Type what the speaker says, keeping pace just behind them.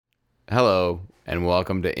Hello, and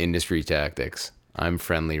welcome to Industry Tactics. I'm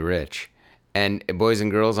Friendly Rich. And boys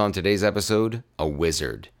and girls, on today's episode, a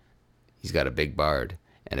wizard. He's got a big bard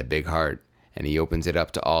and a big heart, and he opens it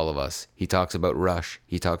up to all of us. He talks about Rush.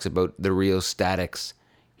 He talks about the Rio Statics.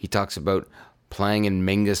 He talks about playing in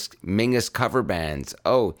Mingus cover bands.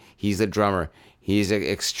 Oh, he's a drummer. He's an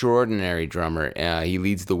extraordinary drummer. He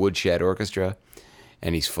leads the Woodshed Orchestra,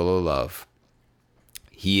 and he's full of love.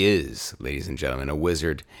 He is, ladies and gentlemen, a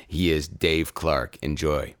wizard. He is Dave Clark.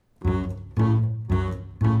 Enjoy.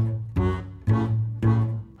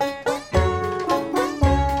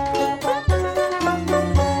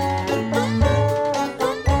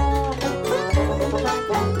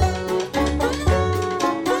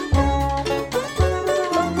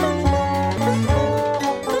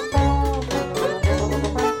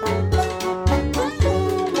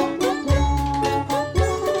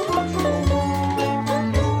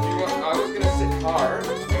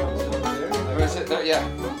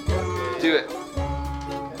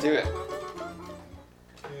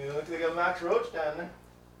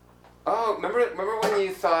 Oh, remember when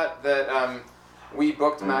you thought that we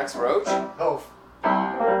booked Max Roach? Oh.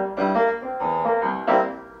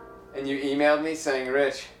 And you emailed me saying,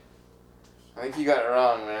 Rich, I think you got it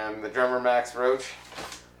wrong, man. The drummer Max Roach,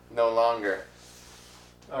 no longer.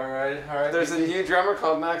 All right. There's a new drummer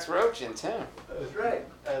called Max Roach in town. That's right.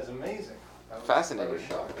 That's amazing. Fascinating. I was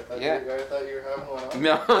shocked. I thought you were having one on.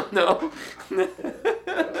 No.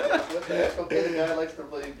 What the heck? Okay, the guy likes to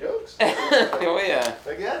play jokes. Oh, yeah.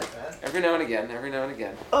 I get it, man. Every now and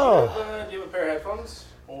again. Oh. Do you have a pair of headphones?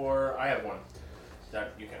 Or I have one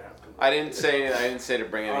that you can have. I didn't say to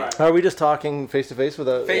bring any. Right. Are we just talking face to face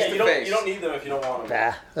without? Face to face. You don't need them if you don't want them.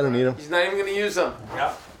 Nah, I don't need them. He's not even going to use them.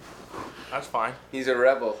 Yeah. That's fine. He's a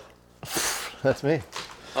rebel. That's me.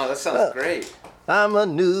 Oh, that sounds great. I'm a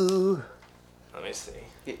new. Let me see.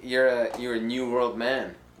 You're a new world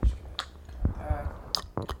man.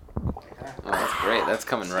 Oh, that's great. That's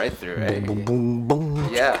coming right through, eh? Boom, boom, boom.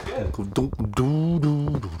 Yeah.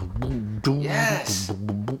 Yes.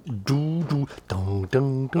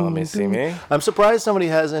 Let me see me. I'm surprised somebody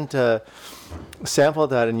hasn't sampled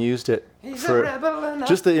that and used it for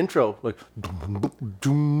just the intro, like.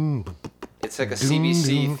 It's like a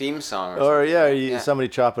CBC theme song. Or somebody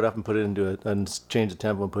chop it up and put it into it and change the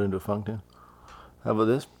tempo and put it into a funk tune. How about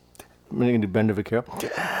this? I'm gonna do Bend of a Carol.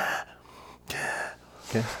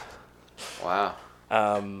 Okay. Wow.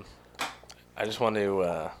 I just want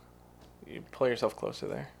to you pull yourself closer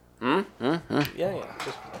there. Yeah.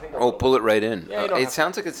 Just, Pull it right in. Yeah, It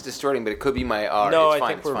sounds like it's distorting, but it could be my R. No, it's I fine,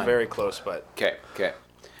 think it's we're fine. very close, but Okay.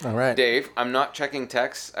 All right. Dave, I'm not checking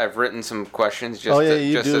texts. I've written some questions just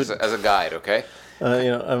as a guide, okay?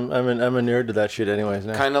 I'm a nerd to that shit anyways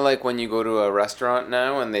now. Kind of like when you go to a restaurant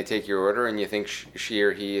now and they take your order and you think she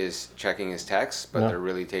or he is checking his texts, but they're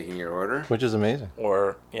really taking your order. Which is amazing.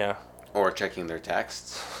 or checking their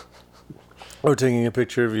texts. Or taking a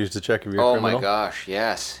picture of you to check if you're Oh criminal. my gosh,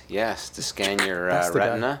 yes, to scan your That's the guy.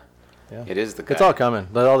 retina. Yeah. It is the guy. It's all coming.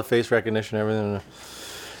 Let all the face recognition, everything.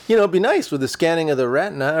 It'd be nice with the scanning of the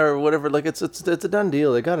retina or whatever. Like it's a done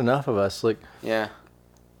deal. They got enough of us. Like, Yeah.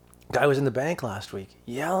 guy was in the bank last week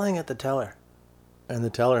yelling at the teller, and the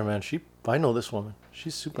teller, man, I know this woman.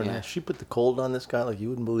 She's super nice. She put the cold on this guy like you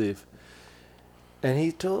wouldn't believe. And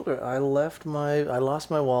he told her, I lost my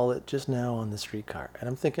wallet just now on the streetcar. And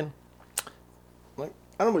I'm thinking, like,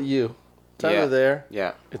 I don't know about you. It's either there.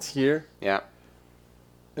 Yeah. It's here. Yeah.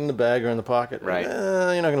 In the bag or in the pocket. Right.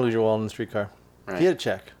 You're not going to lose your wallet in the streetcar. Right. He had a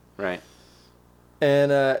check. Right.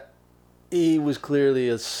 And he was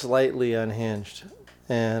clearly slightly unhinged.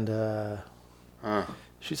 And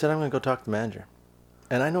she said, I'm going to go talk to the manager.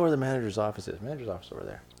 And I know where the manager's office is. Manager's office over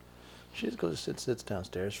there. She just goes, sits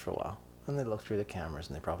downstairs for a while. And they look through the cameras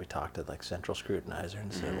and they probably talk to like central scrutinizer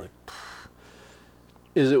and say like,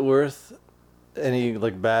 is it worth any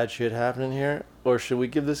like bad shit happening here? Or should we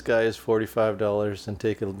give this guy his $45 and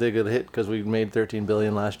dig a hit because we made $13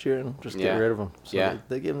 billion last year and just get rid of him? So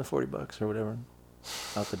they gave him the $40 or whatever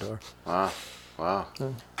out the door. Wow.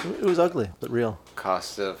 It was ugly, but real.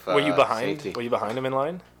 Cost of were you behind? safety. Were you behind him in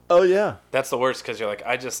line? Oh, yeah. That's the worst because you're like,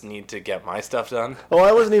 I just need to get my stuff done. Oh, I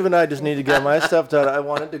just need to get my stuff done. I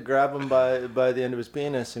wanted to grab him by the end of his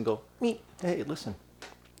penis and go, meet. Hey, listen.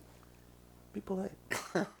 Be polite.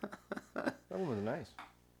 That woman's nice.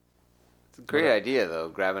 It's a great idea, though,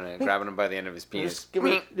 grabbing him by the end of his penis. Just give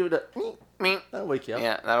it, do that. That'll wake you up.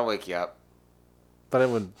 Yeah, that'll wake you up. But I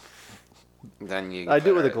would. Then you. I do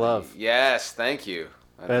it with a glove. Yes, thank you.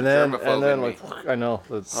 And then like, I know.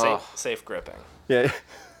 Safe gripping. Yeah.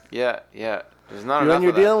 Yeah. There's not When enough you're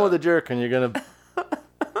of that, dealing though. with a jerk and you're gonna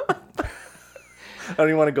I don't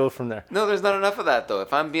even want to go from there. No, there's not enough of that though.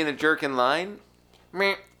 If I'm being a jerk in line,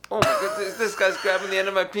 meh, oh my goodness, this guy's grabbing the end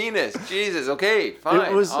of my penis. Jesus, okay, fine.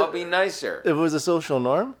 I'll be nicer. It was a social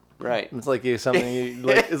norm. Right. It's like something you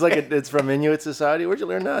like. It's like it's from Inuit society. Where'd you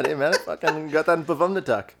learn that? Hey man, I fucking got that in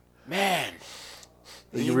Pavumnatuk. Man.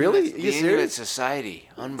 You really? The You Inuit serious? society.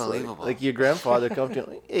 Unbelievable. Like your grandfather comes to you,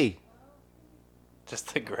 like, hey, Just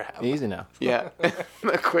to grab. easy now. yeah.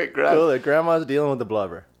 A quick grab. Cool, like grandma's dealing with the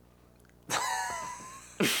blubber.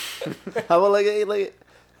 How about like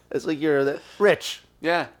it's like you're rich.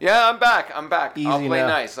 Yeah. Yeah, I'm back. I'll Easy play now.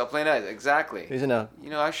 nice. Exactly. Easy now. You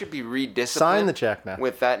know, I should be redisciplined. Sign the check now.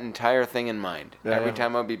 With that entire thing in mind. Yeah, Every yeah.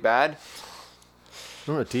 time I'll be bad.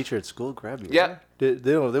 Remember a teacher at school grabbed you? Yeah. right?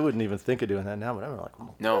 They wouldn't even think of doing that now, but I'm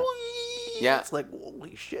like, No. "Whee!" Yeah. It's like,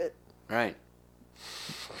 holy shit. Right.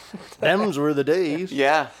 Them's were the days.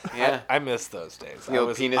 Yeah. Yeah. I miss those days. The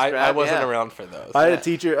old penis I grab, wasn't yeah. around for those. I had a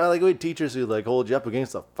teacher. We had teachers who like hold you up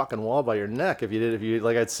against the fucking wall by your neck if you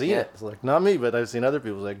like I'd seen Yeah. it. It's like not me, but I've seen other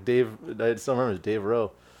people like Dave. I still remember it was Dave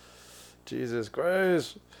Rowe. Jesus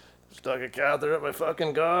Christ, stuck a catheter up my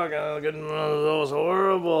fucking cock. And I'm getting one of those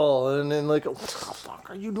horrible. And then like, what the fuck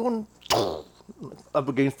are you doing? Up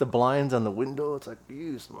against the blinds on the window. It's like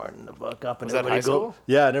you smarten the fuck up. And Was that everybody high school? goes,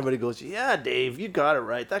 yeah, and everybody goes, yeah, Dave, you got it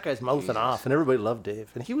right. That guy's mouthing off, and everybody loved Dave.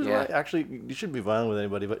 And he was Yeah. right. Actually, you shouldn't be violent with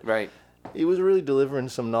anybody, but Right. he was really delivering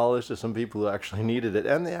some knowledge to some people who actually needed it,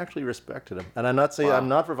 and they actually respected him. And I'm not saying Wow. I'm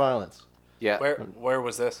not for violence. Yeah. Where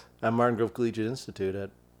was this? At Martin Grove Collegiate Institute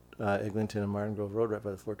at Eglinton and Martin Grove Road, right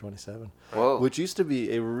by the 427, Whoa. which used to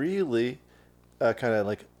be a really kind of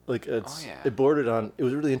like it's yeah. it bordered on. It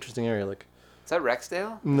was a really interesting area, like. Is that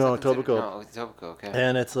Rexdale? No, Is that considered- Etobicoke. No, it's Etobicoke, okay.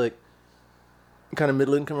 And it's like kind of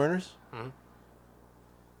middle income earners,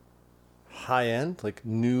 high end, like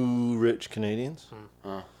new rich Canadians,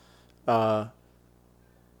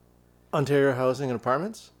 Ontario housing and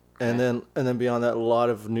apartments, and then beyond that, a lot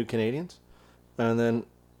of new Canadians, and then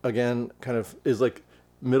again, kind of is like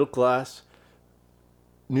middle class,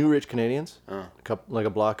 new rich Canadians, like a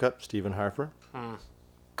block up, Stephen Harper.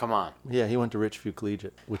 Come on. Yeah, he went to Richview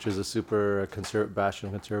Collegiate, which is a super bastion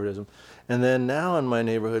of conservatism. And then now in my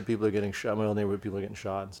neighborhood, people are getting shot. My old neighborhood, people are getting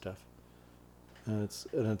shot and stuff. And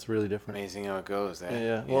it's really different. Amazing how it goes. Eh?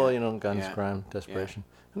 Yeah. Well, guns, Yeah. crime, desperation.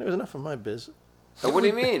 And it was enough of my biz. What do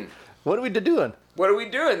you mean? What are we doing? What are we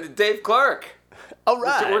doing? Dave Clark. All We're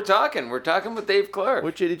right. talking. We're talking with Dave Clark. We're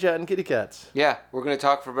chitty chatting kitty cats. Yeah, we're gonna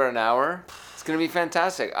talk for about an hour. It's gonna be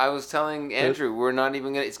fantastic. I was telling Andrew, we're not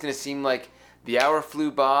even gonna. It's gonna seem like the hour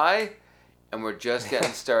flew by, and we're just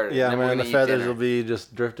getting started. Yeah, And then we're man, the gonna eat feathers dinner. will be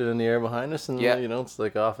just drifting in the air behind us, and Yeah. it's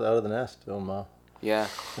like off out of the nest. Oh my! Yeah,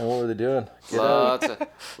 And what were they doing? Get out.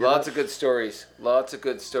 lots of good stories. Lots of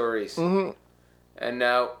good stories. Mhm. And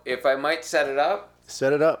now, if I might set it up,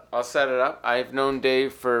 Set it up. I'll set it up. I've known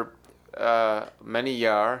Dave for many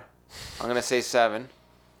year. I'm gonna say 7.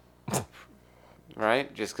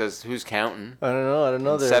 Right? Just because who's counting? I don't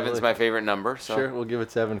know. They're Seven's like- my favorite number. So Sure, we'll give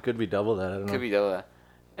it 7. Could be double that. I don't know. could be double that.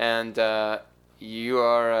 And you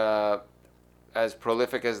are as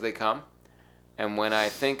prolific as they come. And when I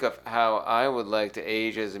think of how I would like to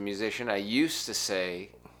age as a musician, I used to say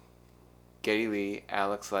Geddy Lee,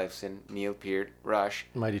 Alex Lifeson, Neil Peart, Rush.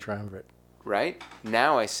 Mighty Triumvirate. Right?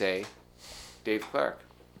 Now I say Dave Clark.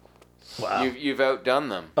 Wow. You've outdone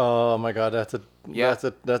them. Oh my God, that's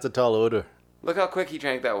a tall order. Look how quick he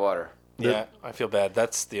drank that water. Yeah, I feel bad.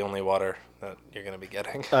 That's the only water that you're gonna be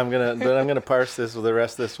getting. I'm gonna parse this with the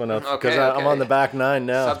rest of this one up because Okay, I'm okay. on the back 9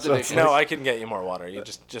 now. So Subdivision. No, I can get you more water. You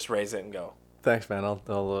just raise it and go. thanks, man. I'll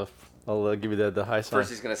give you the high sign.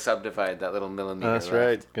 First, he's going to subdivide that little millimeter. That's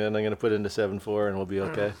left. right. And I'm gonna put it into 7/4, and we'll be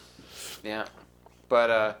okay. Yeah.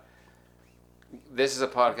 But this is a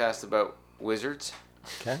podcast about wizards,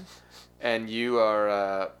 Okay. and you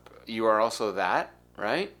are also that,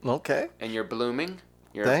 right? Okay. And you're blooming.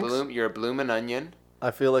 You're Thanks. You're a blooming onion.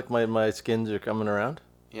 I feel like my skins are coming around.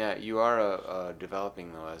 Yeah, you are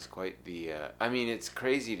developing though as quite the. I mean, it's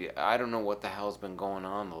crazy. I don't know what the hell's been going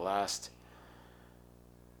on the last.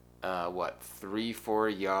 3-4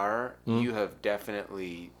 year. You have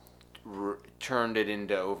definitely turned it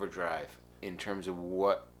into overdrive in terms of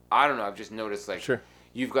what I don't know. I've just noticed like Sure.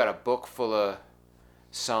 you've got a book full of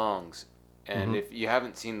songs, and if you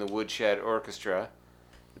haven't seen the Woodshed Orchestra,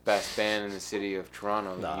 the best band in the city of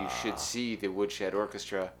Toronto, you should see the Woodshed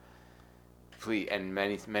Orchestra. Please, and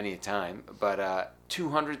many a time, but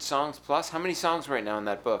 200 songs plus. How many songs right now in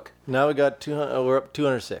that book? Now we got 200. We're up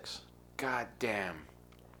 206. God damn.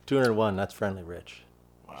 201. That's Friendly Rich.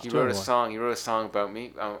 He wrote a 201. song. He wrote a song about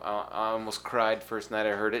me. I almost cried first night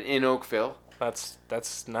I heard it in Oakville.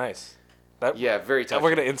 That's nice. That Yeah, very tough. We're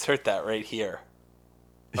gonna insert that right here.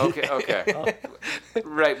 Okay.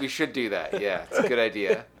 Right, we should do that. Yeah, it's a good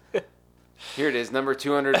idea. Here it is, number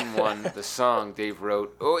 201, the song Dave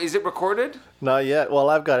wrote. Oh, is it recorded? Not yet. Well,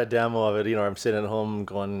 I've got a demo of it. You know, I'm sitting at home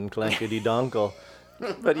going clankety donkle.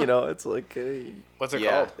 But, you know, it's like... What's it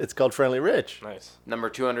called? It's called Friendly Rich. Nice. Number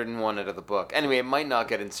 201 out of the book. Anyway, it might not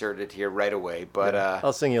get inserted here right away, but...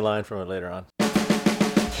 I'll sing you a line from it later on.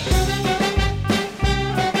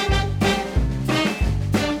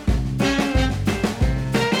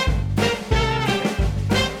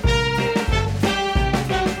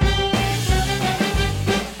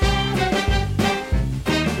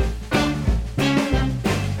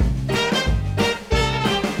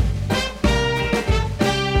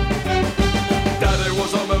 Daddy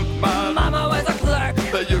was a milkman. Mama was a clerk.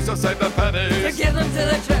 They used to save their To pennies. give them to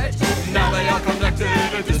the church. Now they are connected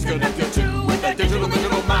and disconnected too with the digital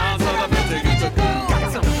man. So they're putting it to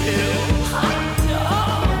Got some pills.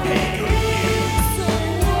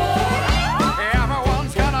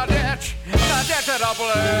 Everyone's got a ditch, the digital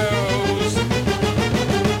blues.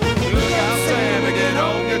 Look out, Santa, get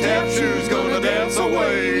on your tap shoes, gonna dance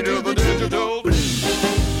away to the digital blues.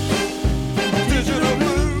 Digital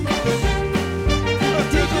blues.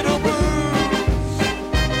 Digital blues.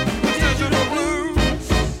 Digital blues.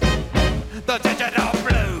 The digital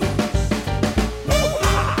blues.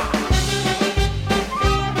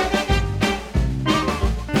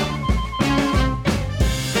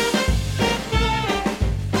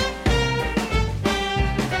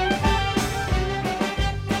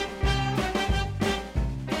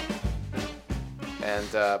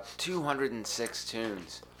 And 206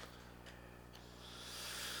 tunes.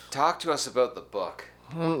 Talk to us about the book.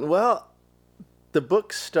 Well, the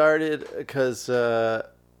book started because I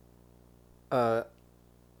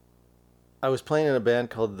was playing in a band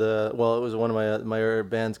called it was one of my early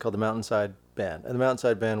bands called the Mountainside Band. And the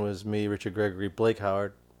Mountainside Band was me, Richard Gregory, Blake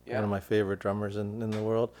Howard, one of my favorite drummers in the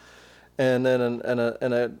world. And then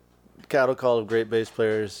a cattle call of great bass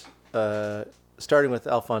players, starting with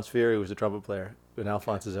Alphonse Fury, who was a trumpet player. And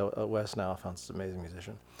Alphonse is out west now. Alphonse is an amazing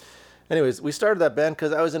musician. Anyways, we started that band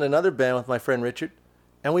because I was in another band with my friend Richard,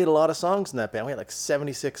 and we had a lot of songs in that band. We had like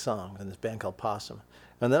 76 songs in this band called Possum.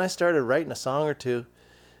 And then I started writing a song or two,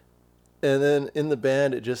 and then in the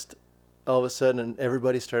band, it just, all of a sudden,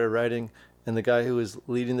 everybody started writing, and the guy who was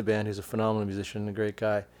leading the band, who's a phenomenal musician and a great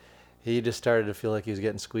guy, he just started to feel like he was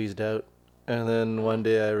getting squeezed out. And then one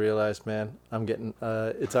day I realized, man, I'm getting,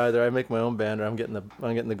 it's either I make my own band or I'm getting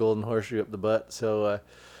the golden horseshoe up the butt. So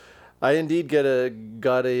I indeed got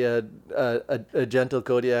a gentle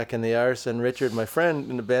Kodiak in the arse, and Richard, my friend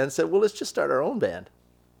in the band, said, well, let's just start our own band.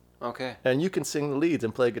 Okay. And you can sing the leads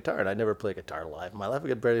and play guitar. And I never played guitar live in my life. I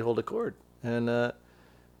could barely hold a chord. And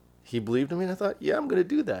he believed in me, and I thought, yeah, I'm going to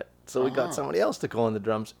do that. So we got somebody else to go on the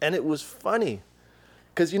drums. And it was funny.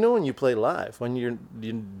 Because you know when you play live, when you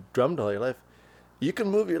drummed all your life, you can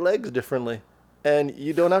move your legs differently. And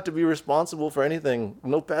you don't have to be responsible for anything.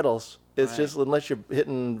 No pedals. It's just, unless you're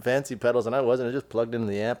hitting fancy pedals, and I wasn't. I just plugged into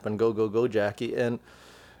the amp and go, Jackie. And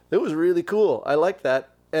it was really cool. I liked that.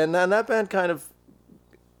 And then that band kind of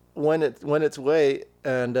went its way,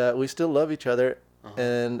 and we still love each other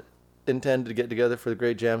and intend to get together for the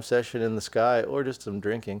great jam session in the sky or just some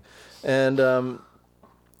drinking. And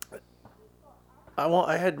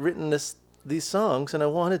I had written these songs, and I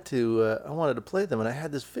wanted to play them, and I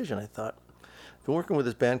had this vision. I thought, I've been working with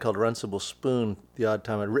this band called Runcible Spoon the odd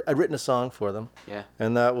time. I'd written a song for them. Yeah.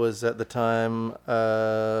 And that was at the time,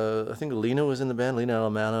 I think Lena was in the band, Lena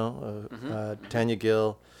Alamano, Tanya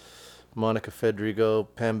Gill, Monica Federigo,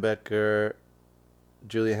 Pam Becker,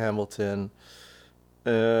 Julia Hamilton.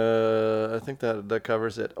 I think that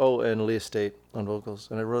covers it. Oh, and Leah State on vocals.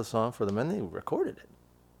 And I wrote a song for them, and they recorded it.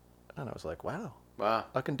 And I was like, wow,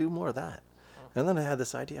 I can do more of that. And then I had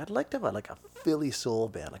this idea. I'd like to have like a Philly soul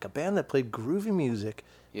band, like a band that played groovy music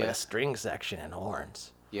with a string section and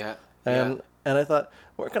horns. Yeah. And I thought,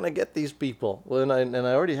 where can I get these people? Well, and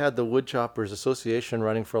I already had the Woodchoppers Association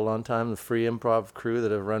running for a long time, the free improv crew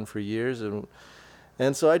that have run for years.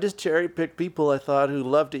 And so I just cherry-picked people I thought who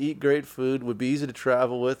loved to eat great food, would be easy to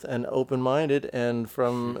travel with, and open-minded. And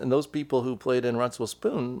those people who played in Runcible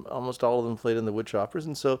Spoon, almost all of them played in the Woodchoppers.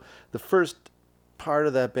 And so the first part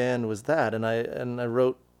of that band was that. And I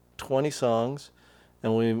wrote 20 songs,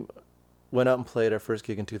 and we went out and played our first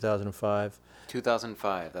gig in 2005.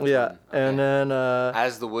 2005. That's Yeah, when, okay. and then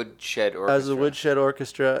as the Woodshed Orchestra. as the Woodshed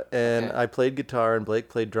Orchestra, and Okay. I played guitar, and Blake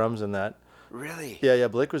played drums in that. Really? Yeah,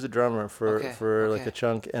 Blake was a drummer for like okay. a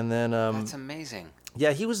chunk, and then That's amazing.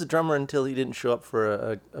 yeah, he was the drummer until he didn't show up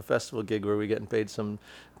for a festival gig where we getting paid some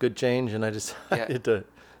good change, and I decided to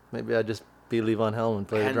maybe I just be Lee Von Hellman,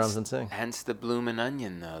 play the drums and sing. Hence the Bloomin'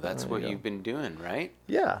 Onion, though. That's what you've been doing, right?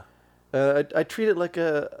 Yeah. I treat it like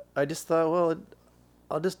I just thought, well,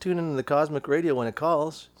 I'll just tune into the cosmic radio when it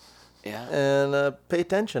calls. Yeah. And pay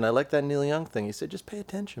attention. I like that Neil Young thing. He said, just pay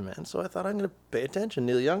attention, man. So I thought, I'm going to pay attention.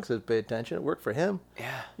 Neil Young says pay attention. It worked for him.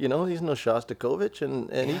 Yeah. You know, he's no Shostakovich,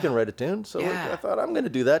 and he can write a tune. So Yeah. I thought, I'm going to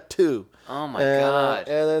do that too. Oh, my God.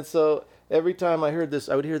 And then so every time I heard this,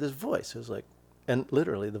 I would hear this voice. It was like, and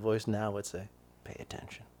literally the voice now would say, pay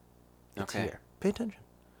attention. It's Okay. here. Pay attention.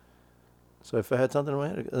 So if I had something in my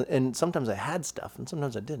head, and sometimes I had stuff, and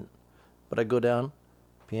sometimes I didn't. But I'd go down,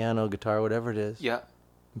 piano, guitar, whatever it is. Yeah.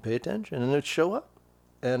 And pay attention, and it'd show up.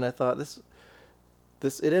 And I thought this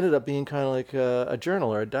it ended up being kind of like a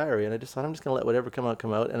journal or a diary, and I just thought, I'm just gonna let whatever come out,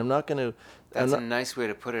 and I'm not gonna. That's a nice way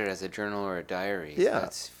to put it, as a journal or a diary. Yeah.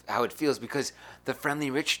 That's how it feels, because the Friendly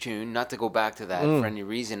Rich tune, not to go back to that for any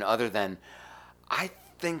reason other than, I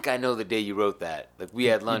think I know the day you wrote that. Like, we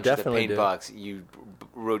had lunch at the definitely paint did. box. You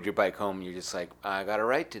rode your bike home. You're just like, I got to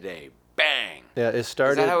write today. Bang. Yeah, it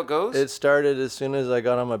started. Is that how it goes? It started as soon as I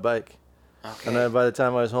got on my bike, Okay. and then by the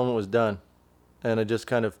time I was home, it was done. And I just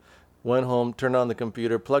kind of went home, turned on the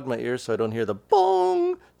computer, plugged my ears so I don't hear the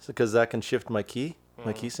bong, because that can shift my key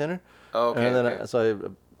center. And Okay, then okay.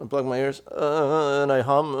 I plug my ears, and I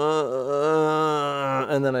hum,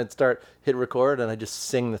 and then I'd hit record, and I just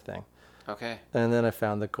sing the thing. Okay. And then I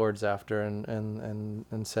found the chords after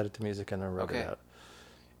and set it to music, and I wrote Okay. it out.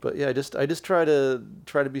 But yeah, I just try to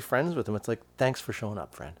be friends with them. It's like, thanks for showing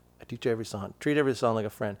up, friend. I teach you every song. Treat every song like a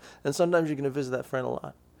friend. And sometimes you're gonna visit that friend a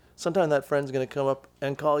lot. Sometimes that friend's gonna come up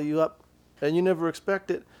and call you up, and you never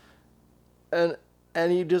expect it. And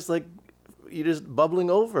you just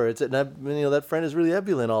bubbling over. It's that friend is really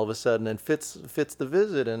ebullient all of a sudden and fits the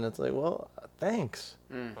visit, and it's like, well, thanks.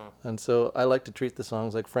 And so I like to treat the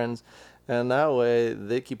songs like friends, and that way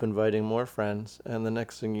they keep inviting more friends, and the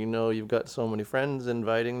next thing you know, you've got so many friends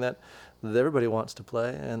inviting that everybody wants to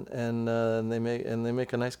play, and they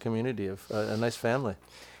make a nice community of a nice family.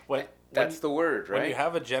 That's the word, right? When you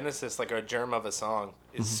have a genesis, like a germ of a song,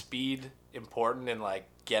 is speed important in like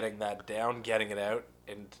getting that down, getting it out,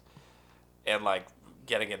 and like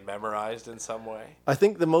getting it memorized in some way? I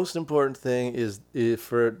think the most important thing is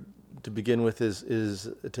to begin with is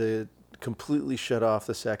to completely shut off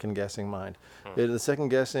the second guessing mind. The second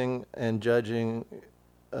guessing and judging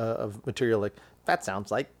of material, like that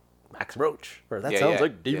sounds like Max Roach, or that sounds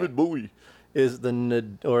like David Bowie, is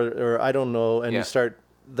or I don't know, and you start.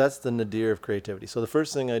 That's the nadir of creativity. So the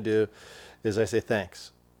first thing I do is I say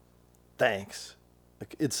thanks.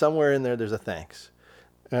 Like, it's somewhere in there. There's a thanks,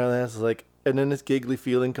 and that's like. And then this giggly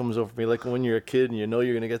feeling comes over me, like when you're a kid and you know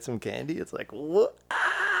you're gonna get some candy. It's like, what?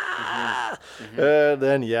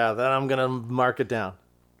 Then I'm gonna mark it down,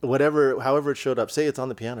 however it showed up. Say it's on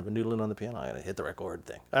the piano, I've been noodling on the piano. I gotta hit the record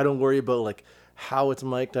thing. I don't worry about like how it's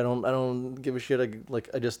mic'd. I don't give a shit.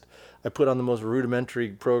 I put on the most rudimentary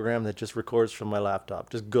program that just records from my laptop.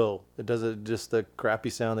 Just go. It does just the crappy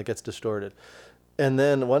sound that gets distorted. And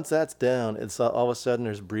then once that's down, it's all of a sudden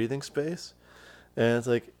there's breathing space. And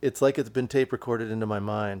it's like it's been tape recorded into my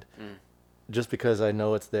mind, just because I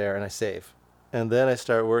know it's there, and I save. And then I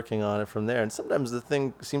start working on it from there. And sometimes the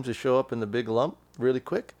thing seems to show up in the big lump really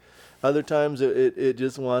quick. Other times it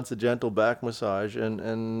just wants a gentle back massage,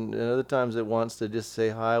 and other times it wants to just say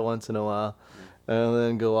hi once in a while, and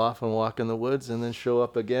then go off and walk in the woods, and then show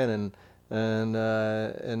up again. And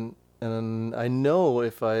I know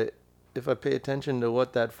if I pay attention to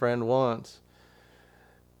what that friend wants,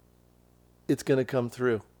 it's going to come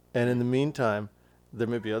through. And in the meantime, there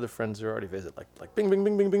may be other friends who already visit, like bing, bing,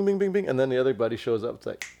 bing, bing, bing, bing, bing, bing. And then the other buddy shows up. It's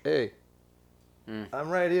like, hey, I'm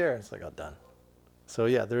right here. It's like, oh, done. So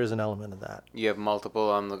yeah, there is an element of that. You have multiple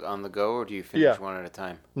on the go, or do you finish one at a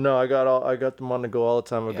time? No, I got them on the go all the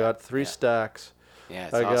time. I got 3 stacks. Yeah,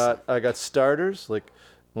 it's awesome. I got starters, like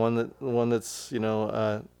one that's,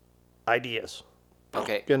 ideas.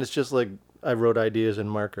 Okay. And it's just like I wrote ideas in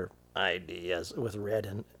marker. Ideas with red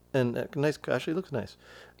and nice. Actually, it looks nice.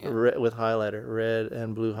 Yeah. Red with highlighter, red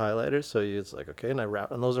and blue highlighters. So it's like, okay, and I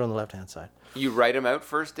wrap, and those are on the left hand side. You write them out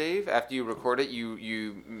first, Dave. After you record it,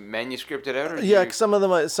 you manuscript it out, or Yeah, some of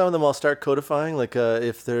them I'll start codifying. Like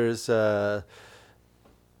if there's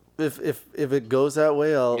if it goes that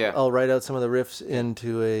way, I'll write out some of the riffs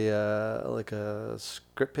into a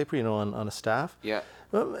script paper, on a staff. Yeah.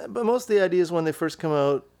 But most of the ideas when they first come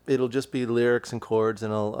out, it'll just be lyrics and chords,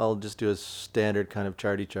 and I'll just do a standard kind of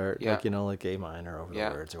charty chart, like A minor over the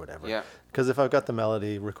words or whatever. Yeah. Because if I've got the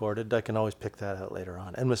melody recorded, I can always pick that out later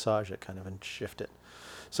on and massage it kind of and shift it.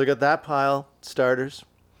 So I got that pile, starters.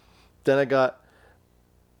 Then I got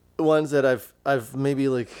ones that I've maybe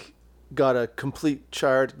got a complete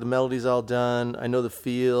chart. The melody's all done. I know the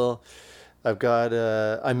feel. I've got.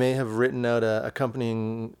 I may have written out a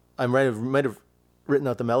accompanying. I might have written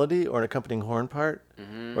out the melody or an accompanying horn part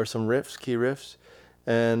or some riffs, key riffs,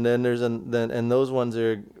 and then and those ones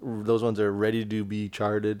are ready to be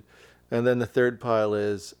charted, and then the third pile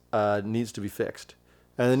is needs to be fixed,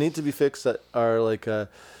 and the need to be fixed that are like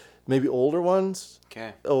maybe older ones,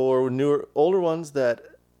 Okay. or older ones that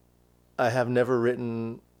I have never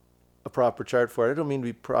written a proper chart for. I don't mean to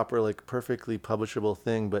be proper, like perfectly publishable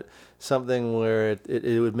thing, but something where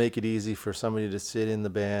it would make it easy for somebody to sit in the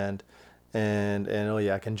band and oh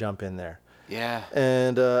yeah, I can jump in there. Yeah.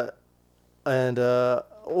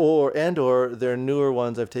 Or they're newer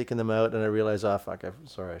ones. I've taken them out and I realize, oh fuck, I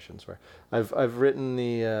shouldn't swear. I've written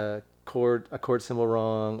the chord symbol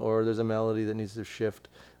wrong, or there's a melody that needs to shift,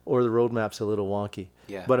 or the roadmap's a little wonky.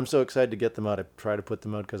 Yeah. But I'm so excited to get them out. I try to put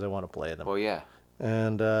them out because I want to play them. Well, yeah.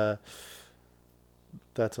 And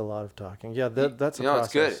that's a lot of talking. Yeah, that's a No, process.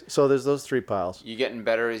 it's good. So there's those 3 piles. You getting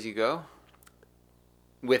better as you go?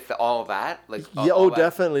 With all that? Like Yeah, all that,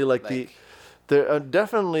 definitely. They're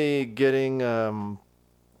definitely getting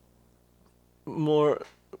more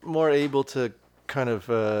able to kind of,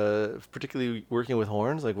 particularly working with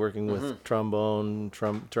horns, like working with trombone,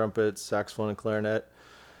 trumpet, saxophone, and clarinet.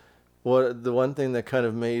 The one thing that kind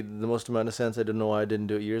of made the most amount of sense, I didn't know why I didn't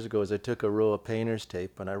do it years ago, is I took a row of painter's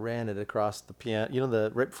tape and I ran it across the piano. You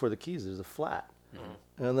know, right before the keys, there's a flat.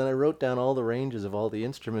 And then I wrote down all the ranges of all the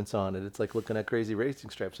instruments on it. It's like looking at crazy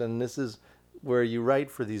racing stripes. And this is where you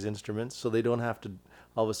write for these instruments, so they don't have to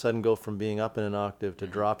all of a sudden go from being up in an octave to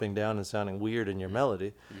dropping down and sounding weird in your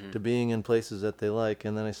melody to being in places that they like.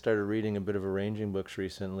 And then I started reading a bit of arranging books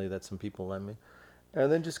recently that some people lent me.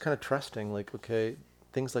 And then just kind of trusting, like, okay,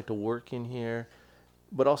 things like to work in here.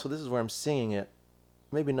 But also, this is where I'm singing it.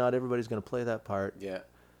 Maybe not everybody's going to play that part. Yeah.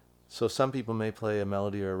 So some people may play a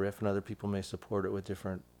melody or a riff, and other people may support it with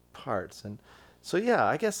different parts. And so, yeah,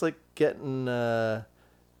 I guess like getting to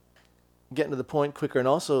the point quicker, and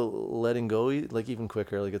also letting go, like even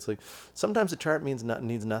quicker. Like it's like sometimes a chart needs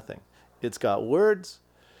nothing. It's got words.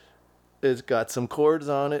 It's got some chords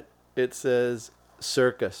on it. It says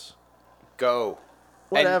circus. Go.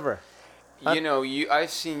 Whatever. You know, I've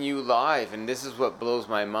seen you live, and this is what blows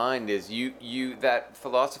my mind is you that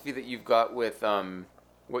philosophy that you've got with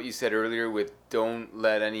what you said earlier with don't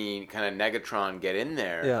let any kind of negatron get in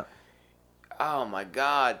there. Yeah. Oh my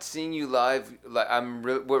God, seeing you live, like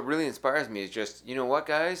what really inspires me is just, you know what,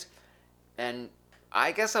 guys, and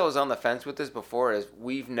I guess I was on the fence with this before, is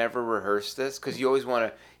we've never rehearsed this because you always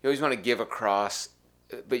want to give across,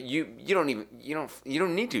 but you don't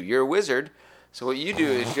need to. You're a wizard, so what you do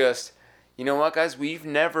is just, you know what, guys,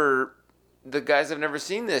 the guys have never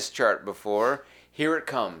seen this chart before. Here it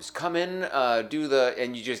comes. Come in, and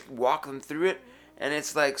you just walk them through it, and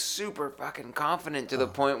it's like super fucking confident to the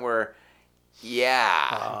point where,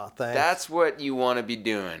 yeah, thanks. That's what you want to be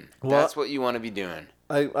doing. That's what you want to be doing.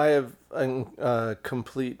 I have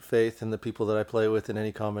complete faith in the people that I play with in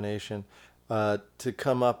any combination to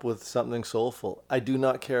come up with something soulful. I do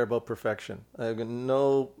not care about perfection. I've got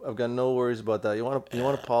no worries about that. You want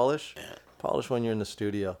to polish when you're in the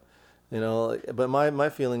studio, you know. But my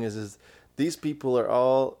feeling is these people are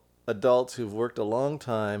all adults who've worked a long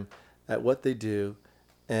time at what they do,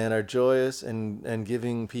 and are joyous and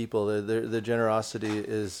giving people. Their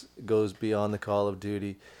generosity goes beyond the call of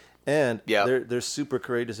duty, and they're super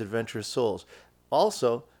courageous, adventurous souls.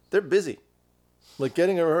 Also, they're busy. Like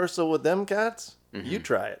getting a rehearsal with them cats, you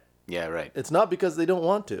try it. Yeah, right. It's not because they don't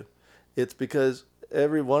want to. It's because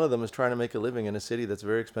every one of them is trying to make a living in a city that's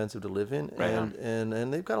very expensive to live in, right. and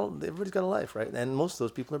everybody's got a life, right? And most of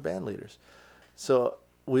those people are band leaders. So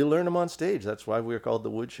we learn them on stage. That's why we're called the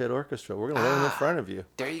Woodshed Orchestra. We're going to learn them in front of you.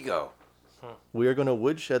 There you go. We are going to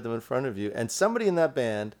woodshed them in front of you, and somebody in that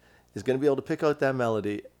band is going to be able to pick out that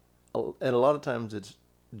melody. And a lot of times it's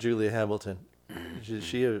Julia Hamilton.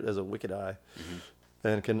 She has a wicked eye,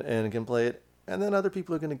 and can play it. And then other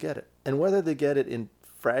people are going to get it. And whether they get it in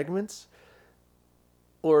fragments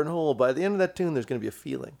or in whole, by the end of that tune, there's going to be a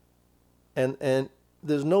feeling. And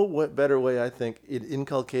there's no better way, I think, in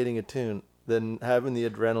inculcating a tune than having the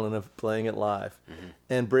adrenaline of playing it live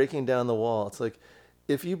and breaking down the wall. It's like,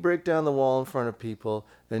 if you break down the wall in front of people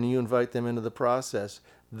and you invite them into the process,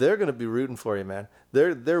 they're going to be rooting for you, man.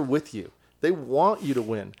 They're with you. They want you to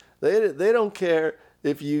win. They don't care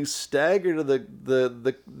if you stagger to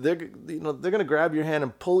they're going to grab your hand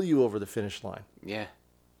and pull you over the finish line. Yeah.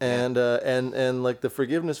 And like the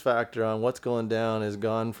forgiveness factor on what's going down is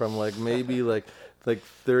gone from like maybe like like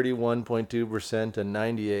 31.2% and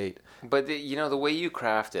 98. But the way you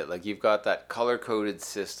craft it, like you've got that color-coded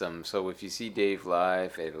system. So if you see Dave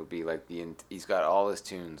live, it'll be like he's got all his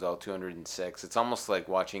tunes, all 206. It's almost like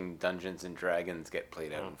watching Dungeons and Dragons get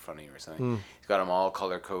played out in front of you or something. He's got them all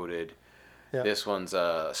color-coded. Yeah. This one's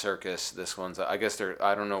a circus. This one's I guess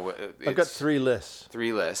I don't know what. I've got 3 lists.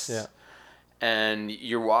 3 lists. Yeah. And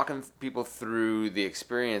you're walking people through the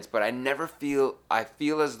experience, but I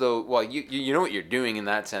feel as though, well, you know what you're doing in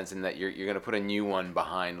that sense, in that you're going to put a new one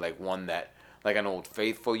behind, like one that, like an Old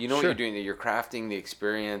Faithful. You know what Sure. you're doing, that you're crafting the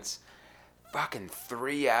experience. Fucking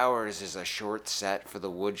 3 hours is a short set for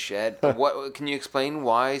the Woodshed. What can you explain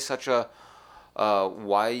why such a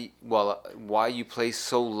why you play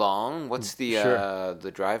so long? What's the Sure.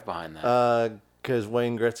 the drive behind that? Because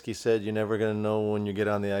Wayne Gretzky said you're never going to know when you get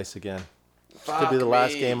on the ice again. Could be Fuck the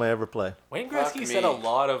last me. game I ever play. Wayne Fuck Gretzky said a me.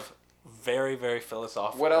 lot of very, very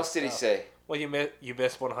philosophical. What else did he stuff. say? Well, you miss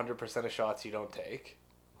 100% of shots you don't take.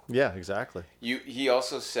 Yeah, exactly. He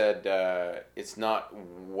also said it's not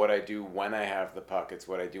what I do when I have the puck; it's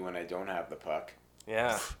what I do when I don't have the puck.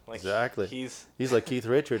 Yeah, like Exactly. He's He's like Keith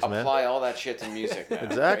Richards, man. Apply all that shit to music, man.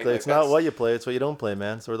 Exactly. Right? It's Like, not that's- what you play; it's what you don't play,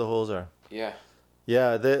 man. It's where the holes are. Yeah,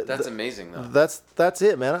 Yeah, that's amazing, though. That's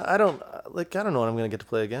it, man. I don't know when I'm gonna get to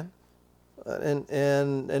play again. And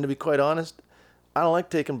to be quite honest, I don't like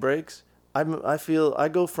taking breaks. I feel I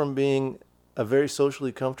go from being a very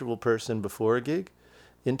socially comfortable person before a gig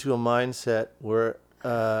into a mindset where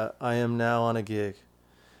I am now on a gig,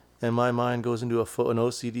 and my mind goes into an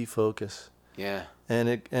OCD focus. Yeah,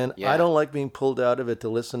 And Yeah. I don't like being pulled out of it to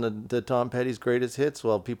listen to Tom Petty's greatest hits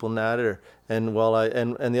while people natter. And while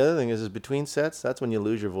and the other thing is between sets, that's when you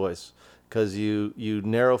lose your voice, because you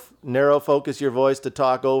narrow focus your voice to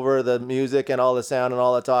talk over the music and all the sound and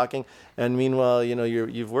all the talking. And meanwhile,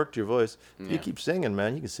 you've worked your voice. Yeah. You keep singing,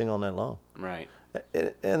 man. You can sing all night long. right.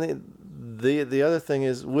 And the other thing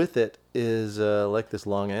is with it is like this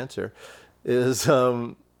long answer, is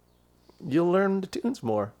you'll learn the tunes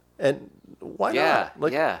more. And why Yeah,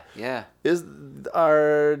 not? yeah.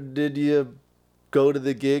 Did you go to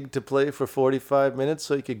the gig to play for 45 minutes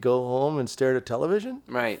so you could go home and stare at television?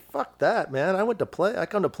 Right. Fuck that, man. I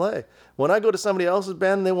come to play. When I go to somebody else's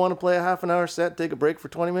band and they want to play a half an hour set, take a break for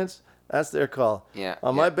 20 minutes, that's their call. Yeah,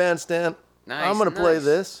 On yeah. my bandstand, Nice, I'm going to play nice.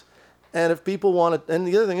 this. And if people want to, and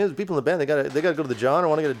the other thing is, people in the band, they gotta go to the John or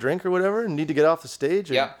want to get a drink or whatever, and need to get off the stage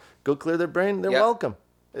and Yeah. go clear their brain, they're Yeah. welcome.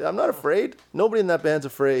 I'm not afraid. Nobody in that band's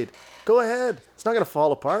afraid. Go ahead. It's not gonna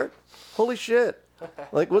fall apart. Holy shit!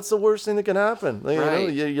 Like, what's the worst thing that can happen? Like, Right.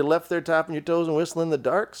 you're left there tapping your toes and whistling in the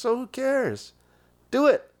dark. So who cares? Do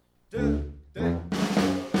it.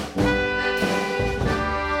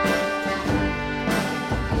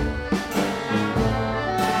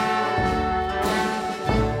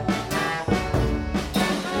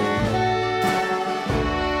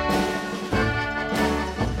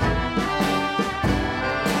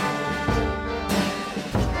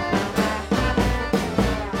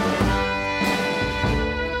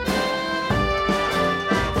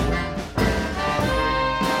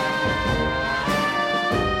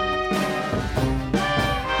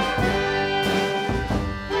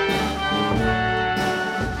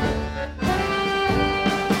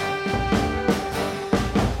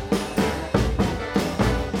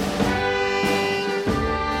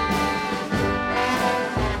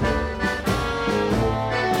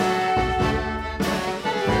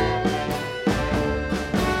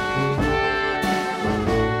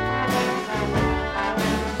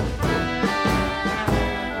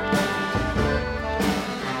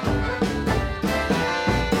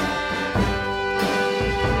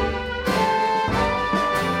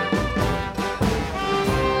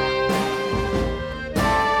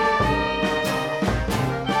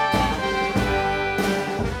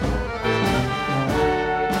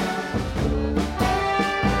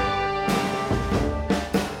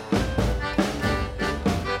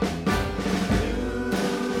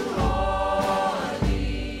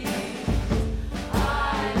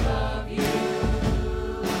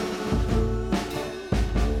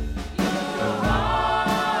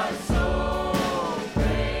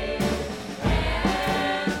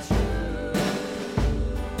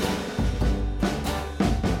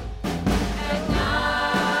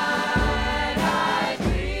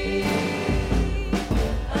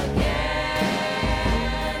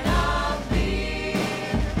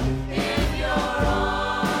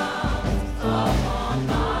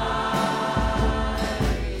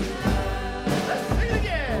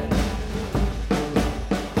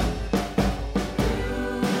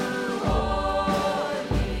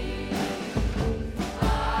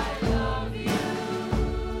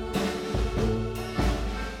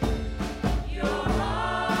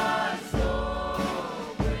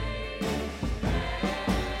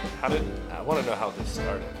 to know how this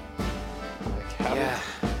started. Like, how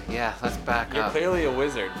Yeah, let's back You're up. clearly a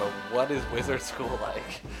wizard, but what is wizard school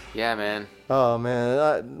like? Yeah, man. Oh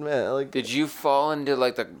man, like Did you fall into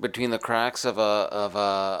like between the cracks of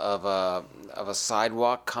a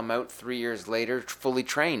sidewalk, come out 3 years later fully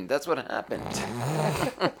trained? That's what happened.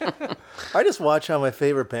 I just watch how my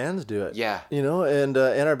favorite bands do it. Yeah. You know, and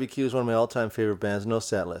NRBQ is one of my all-time favorite bands. No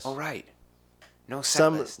set list. All right. No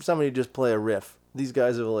set list. Somebody just play a riff. These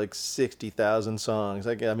guys have like 60,000 songs.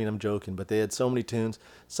 I mean, I'm joking, but they had so many tunes.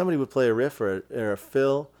 Somebody would play a riff or a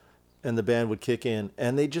fill, and the band would kick in,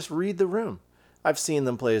 and they just read the room. I've seen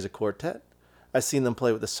them play as a quartet. I've seen them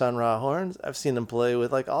play with the Sun Ra horns. I've seen them play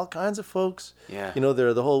with like all kinds of folks. Yeah. You know,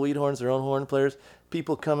 they're the whole Wheat Horns, their own horn players.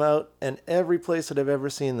 People come out, and every place that I've ever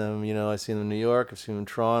seen them, you know, I've seen them in New York, I've seen them in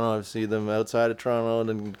Toronto, I've seen them outside of Toronto, and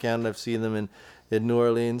in Canada, I've seen them in New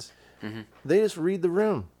Orleans. Mm-hmm. They just read the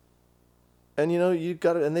room. And you know, you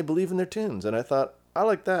got it, and they believe in their tunes. And I thought, I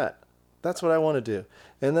like that. That's what I want to do.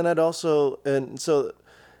 And then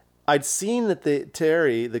I'd seen that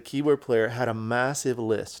Terry, the keyboard player, had a massive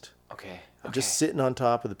list Okay. just sitting on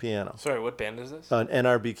top of the piano. Sorry, what band is this? An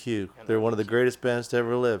NRBQ. They're one of the greatest bands to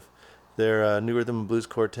ever live. They're New Rhythm and Blues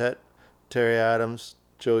Quartet. Terry Adams,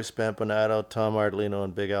 Joey Spampanato, Tom Ardolino,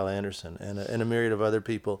 and Big Al Anderson, and a myriad of other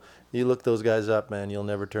people. You look those guys up, man, you'll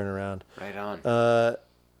never turn around. Right on.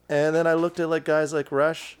 And then I looked at like guys like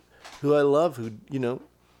Rush, who I love, who, you know,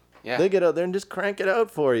 Yeah. they get out there and just crank it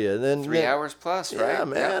out for you. And then 3 hours plus, right? Yeah,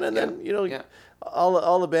 man. And then, you know, yeah.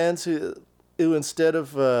 all the bands who instead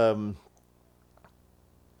of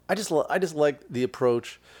I just like the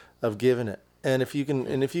approach of giving it. And if you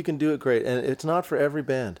can do it, great. And it's not for every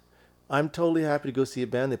band. I'm totally happy to go see a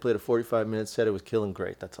band. They played a 45-minute set. It was killing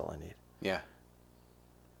great. That's all I need. Yeah.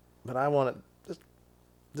 But I want it.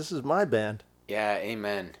 This is my band. Yeah,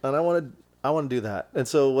 amen. And I want to do that. And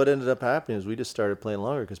so what ended up happening is we just started playing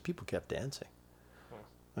longer because people kept dancing.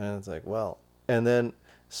 And it's like, well, and then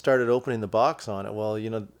started opening the box on it. Well, you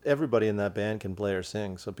know, everybody in that band can play or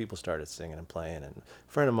sing, so people started singing and playing. And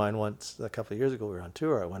a friend of mine once, a couple of years ago, we were on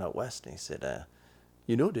tour. I went out west, and he said,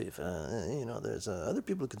 you know, Dave, you know, there's other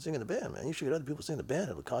people who can sing in the band, man. You should get other people to sing in the band.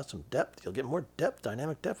 It'll cause some depth. You'll get more depth,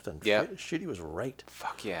 dynamic depth. And shit, he was right.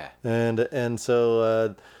 Fuck yeah. And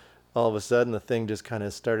so all of a sudden, the thing just kind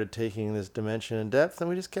of started taking this dimension and depth, and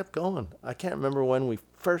we just kept going. I can't remember when we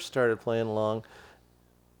first started playing along,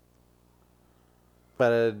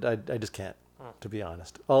 but I just can't, to be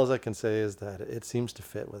honest. All I can say is that it seems to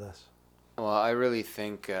fit with us. Well, I really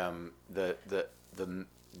think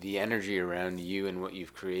the energy around you and what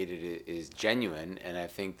you've created is genuine, and I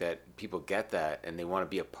think that people get that and they want to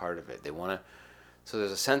be a part of it. They want to. So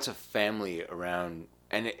there's a sense of family around,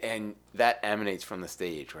 and that emanates from the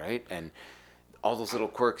stage, right? And all those little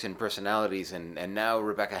quirks and personalities, and now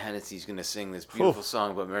Rebecca Hennessy's going to sing this beautiful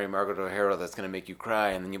song about Mary Margaret O'Hara that's going to make you cry,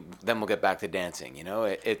 and then we'll get back to dancing. You know,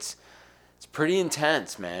 it's pretty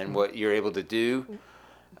intense, man, what you're able to do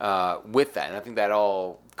with that. And I think that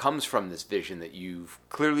all comes from this vision that you've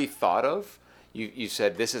clearly thought of. You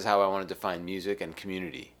said, this is how I want to define music and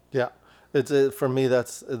community. Yeah, it's for me,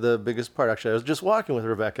 that's the biggest part. Actually, I was just walking with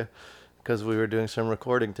Rebecca because we were doing some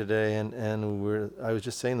recording today, and I was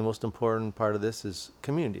just saying the most important part of this is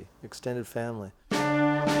community, extended family.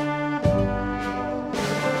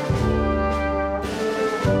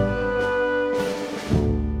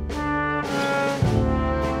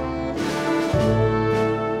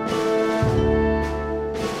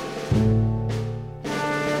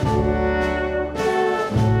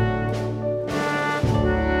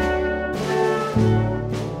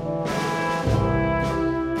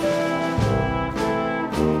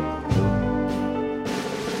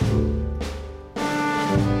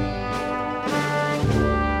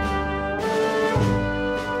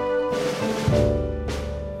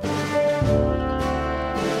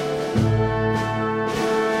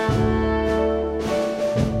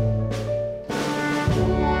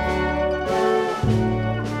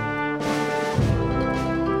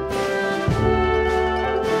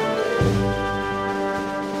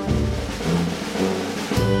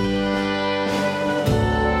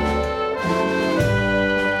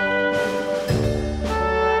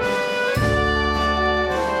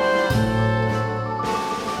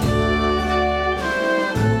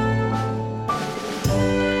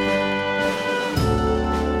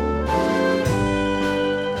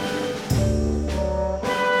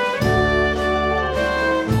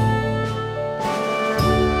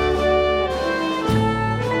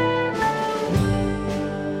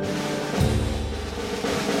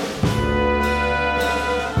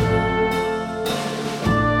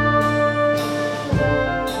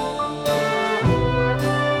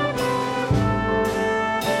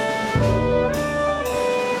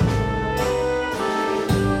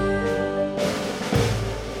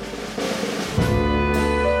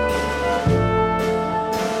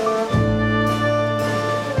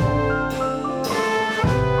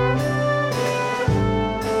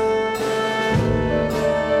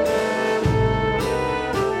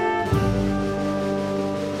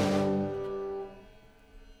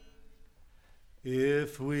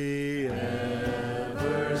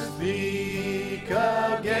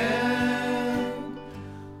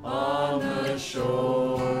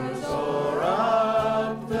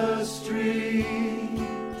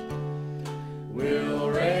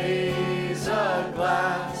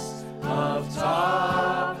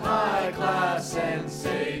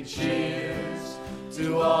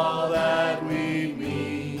 to all that we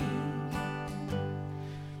meet.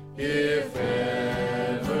 If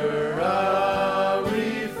ever a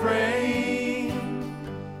refrain,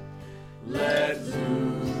 let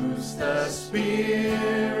loose the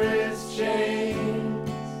spirit's chains,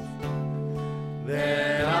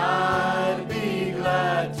 then I'd be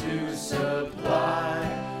glad to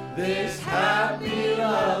supply this happy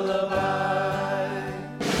lullaby.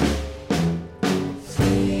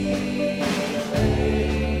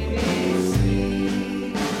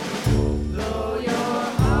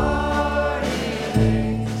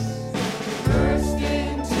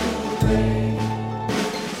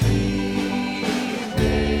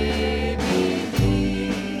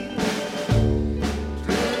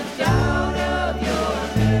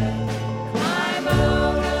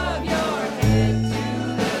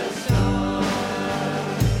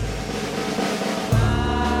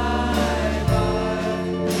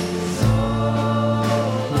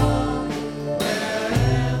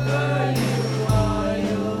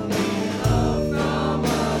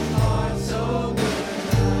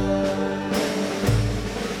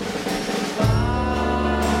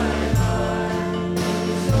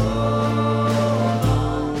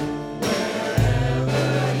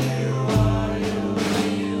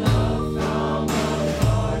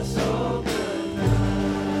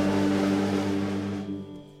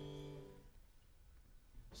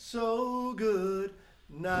 So good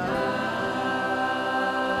night.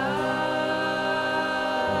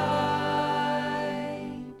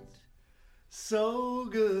 So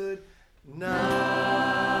good night.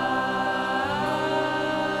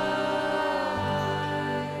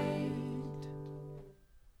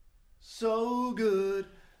 So good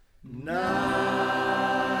night.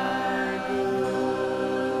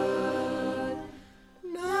 Good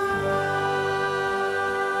night.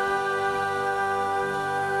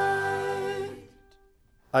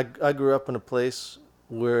 I grew up in a place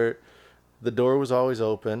where the door was always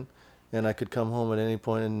open and I could come home at any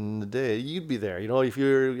point in the day. You'd be there. You know,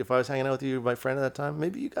 if I was hanging out with you, my friend at that time,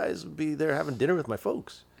 maybe you guys would be there having dinner with my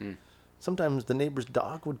folks. Sometimes the neighbor's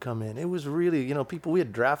dog would come in. It was really, you know, we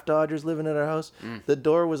had draft dodgers living at our house. The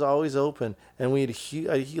door was always open. And we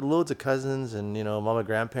had loads of cousins and, you know, mama,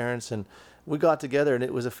 grandparents. And we got together and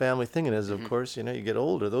it was a family thing. And as, of course, you know, you get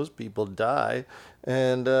older, those people die.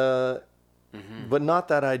 And, but not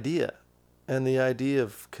that idea. And the idea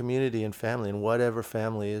of community and family and whatever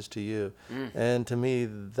family is to you. And to me,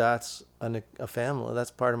 that's a family.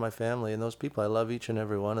 That's part of my family. And those people, I love each and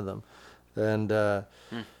every one of them. And I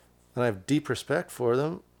have deep respect for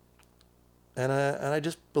them. And I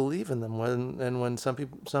just believe in them. When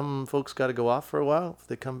some folks got to go off for a while, if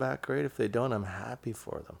they come back, great. If they don't, I'm happy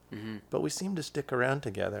for them. But we seem to stick around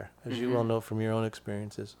together, as you well know from your own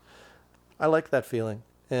experiences. I like that feeling.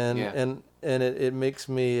 And it makes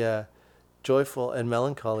me joyful and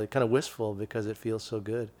melancholy, kind of wistful, because it feels so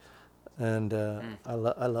good. And I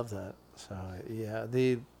love that. So yeah,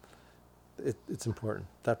 it's important.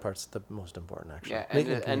 That part's the most important, actually. Yeah, and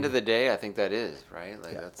at the end of the day, I think that is, right?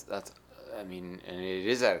 Like that's I mean, and it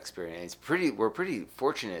is that experience. We're pretty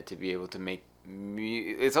fortunate to be able to make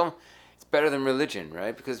it's better than religion,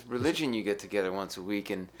 right? Because religion, you get together once a week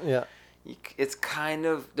and it's kind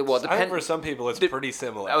of for some people it's pretty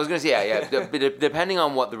similar. I was gonna say depending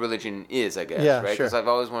on what the religion is, I guess, right? Because I've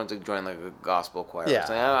always wanted to join like a gospel choir. Yeah.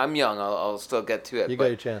 So I'm young. I'll still get to it. You got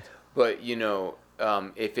your chance. But you know,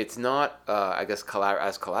 if it's not, I guess,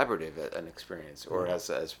 as collaborative an experience or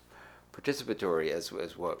as participatory as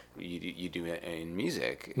what you do in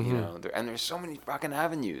music, you know, and there's so many fucking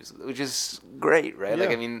avenues, which is great, right? Yeah.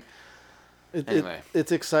 Like, I mean. Anyway.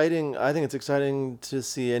 It's exciting. I think it's exciting to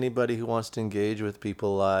see anybody who wants to engage with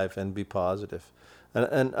people live and be positive.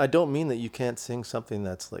 And I don't mean that you can't sing something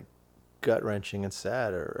that's like gut-wrenching and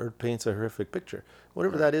sad or paints a horrific picture.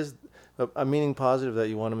 Whatever that is, I'm meaning positive, that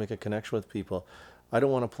you want to make a connection with people. I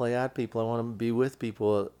don't want to play at people. I want to be with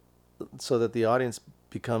people so that the audience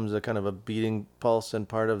becomes a kind of a beating pulse and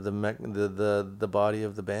part of the body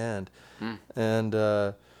of the band.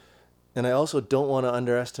 And I also don't want to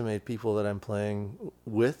underestimate people that I'm playing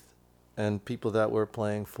with and people that we're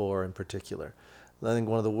playing for in particular. I think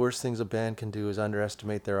one of the worst things a band can do is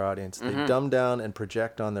underestimate their audience. They dumb down and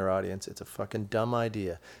project on their audience. It's a fucking dumb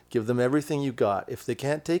idea. Give them everything you got. If they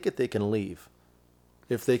can't take it, they can leave.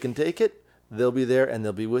 If they can take it, they'll be there and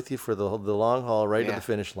they'll be with you for the long haul right to the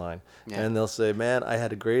finish line. And they'll say, man, I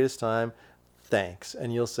had the greatest time. Thanks.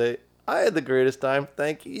 And you'll say, I had the greatest time.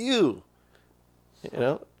 Thank you. You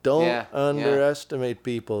know? Don't underestimate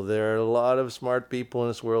people. There are a lot of smart people in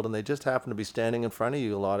this world, and they just happen to be standing in front of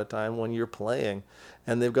you a lot of time when you're playing,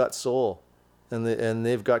 and they've got soul. and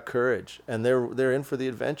they've got courage, and they're in for the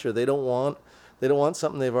adventure. They don't want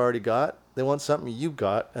something they've already got. They want something you've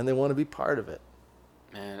got, and they want to be part of it.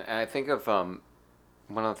 Man, and I think of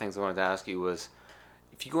one of the things I wanted to ask you was,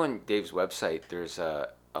 if you go on Dave's website, there's a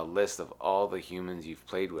list of all the humans you've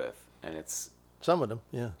played with, and it's Some of them,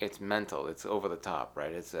 yeah. it's mental. It's over the top,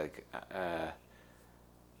 right? It's like,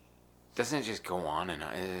 doesn't it just go on and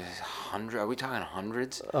on? Are we talking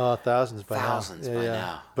hundreds? Thousands by Thousands now. by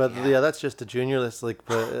now. But Yeah. yeah, that's just a junior list. Like,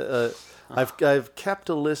 I've kept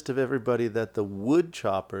a list of everybody that the Wood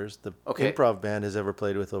Choppers, the Okay. improv band, has ever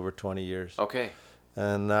played with over 20 years, Okay.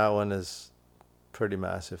 and that one is pretty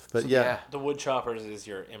massive. But The Wood Choppers is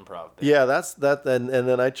your improv band. yeah, that's that. And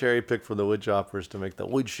then I cherry picked from the Wood Choppers to make the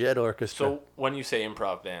Woodshed Orchestra. So when you say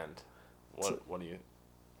improv band, what do you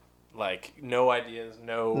like? No ideas,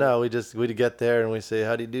 no. No, we get there and we say,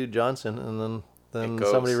 "How do you do, Johnson?" And then It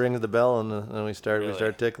goes. somebody rings the bell and then we start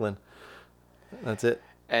Really? tickling. That's it.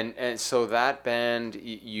 And so that band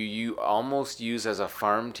you almost use as a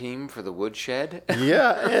farm team for the Woodshed.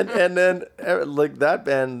 Yeah, and then like that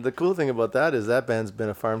band, the cool thing about that is that band's been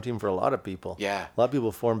a farm team for a lot of people. Yeah. A lot of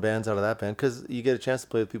people form bands out of that band because you get a chance to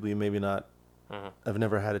play with people you maybe not have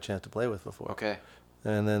never had a chance to play with before. Okay.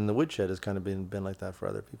 And then the Woodshed has kind of been like that for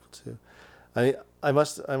other people too. I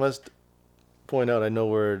must point out, I know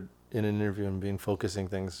we're in an interview and being focusing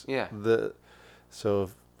things. Yeah. So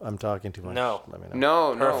if I'm talking too much, No. let me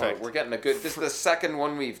know. No, Perfect. we're getting a good. This is the second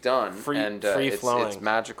one we've done, Free it's flowing.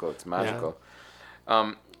 magical. It's magical.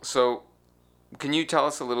 So, can you tell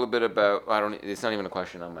us a little bit about? I don't. It's not even a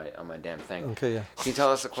question on my damn thing. Okay, yeah. Can you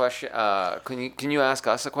tell us a question? Can you ask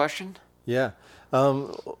us a question? Yeah.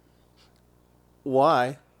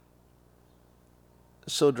 Why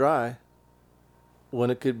so dry when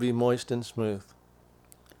it could be moist and smooth?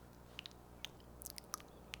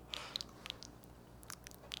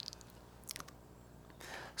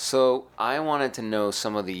 So I wanted to know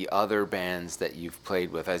some of the other bands that you've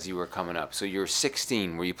played with as you were coming up. So you're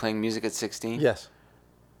 16. Were you playing music at 16? Yes.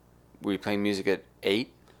 Were you playing music at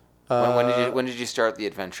 8? Uh, When did you start the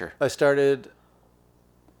adventure? I started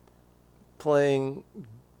playing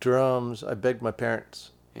drums. I begged my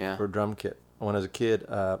parents Yeah. for a drum kit. When I was a kid,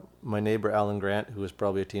 my neighbor Alan Grant, who was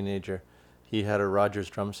probably a teenager, he had a Rogers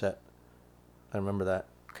drum set. I remember that.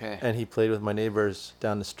 Okay. And he played with my neighbors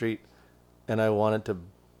down the street, and I wanted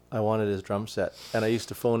his drum set. And I used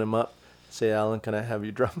to phone him up, say, "Alan, can I have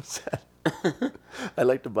your drum set? I'd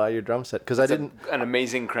like to buy your drum set," because I didn't. An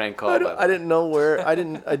amazing crank call. I didn't know where.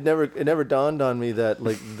 It never dawned on me that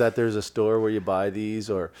that there's a store where you buy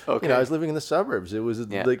these, or Okay. I was living in the suburbs. It was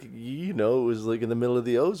Yeah. it was like in the middle of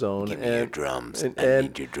the ozone. Give me your drums. And, I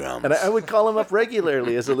need your drums. And I would call him up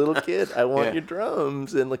regularly as a little kid. I want Yeah. your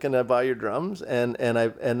drums, and can I buy your drums? And then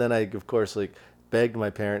I of course begged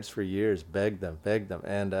my parents for years, begged them,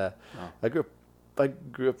 and I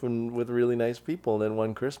grew up with really nice people. And then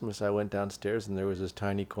one Christmas I went downstairs and there was this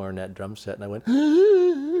tiny cornet drum set, and I went,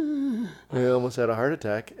 I almost had a heart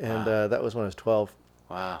attack. And that was when I was 12.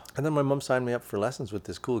 Wow. And then my mom signed me up for lessons with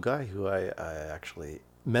this cool guy who I actually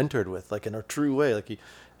mentored with, like in a true way. Like he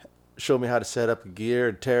showed me how to set up gear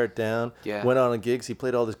and tear it down. Yeah. Went on gigs. He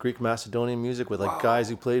played all this Greek Macedonian music with guys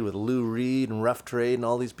who played with Lou Reed and Rough Trade and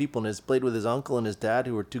all these people. And he's played with his uncle and his dad,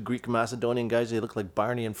 who were two Greek Macedonian guys. They looked like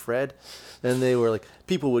Barney and Fred. And they were like,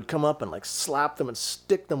 people would come up and slap them and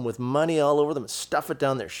stick them with money all over them and stuff it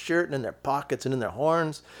down their shirt and in their pockets and in their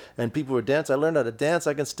horns. And people would dance. I learned how to dance.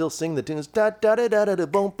 I can still sing the tunes. That's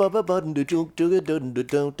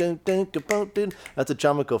a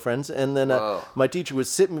Chamico, friends. And then my teacher would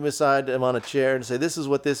sit me beside him on a chair and say, "This is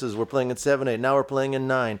what this is. We're playing in 7/8. Now we're playing in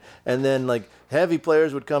 9." And then heavy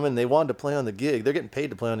players would come in. They wanted to play on the gig. They're getting paid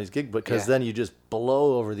to play on these gigs because then you just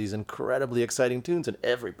blow over these incredibly exciting tunes and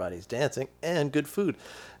everybody's dancing and good food.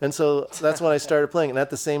 And so that's when I started playing. And at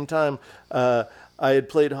the same time, I had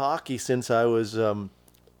played hockey since I was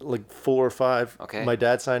 4 or 5. Okay. My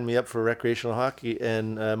dad signed me up for recreational hockey,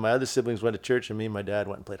 and my other siblings went to church, and me and my dad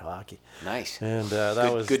went and played hockey. Nice. And that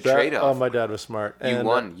Good- was good that- trade-off. Oh, my dad was smart. You And,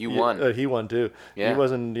 won. You won. He won too. Yeah. He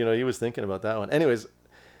wasn't. He was thinking about that one. Anyways,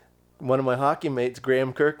 one of my hockey mates,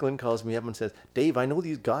 Graham Kirkland, calls me up and says, "Dave, I know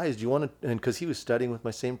these guys. Do you want to?" And because he was studying with my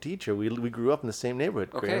same teacher, we grew up in the same neighborhood.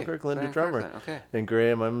 Okay. Graham Kirkland, Graham the drummer. Kirkland, okay. And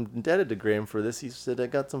Graham, I'm indebted to Graham for this. He said, "I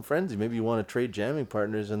got some friends. Maybe you want to trade jamming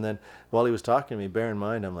partners." And then while he was talking to me, bear in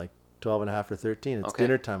mind, I'm 12 and a half or 13. It's Okay.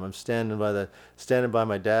 dinner time. I'm standing by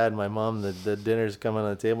my dad and my mom. The dinner's coming on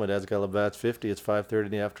the table. My dad's got Labatt's 50. It's 5:30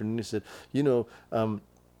 in the afternoon. He said,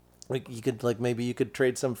 like maybe you could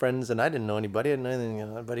trade some friends, and I didn't know anybody, I didn't know anything, you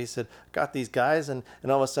know, but he said, got these guys, and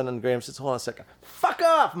all of a sudden Graham says, hold on a second, fuck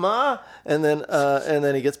off, Ma, and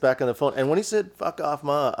then he gets back on the phone, and when he said fuck off,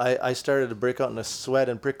 Ma, I started to break out in a sweat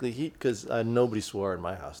and prickly heat, because nobody swore in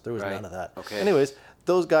my house. There was none of that. Okay. Anyways,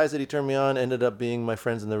 those guys that he turned me on ended up being my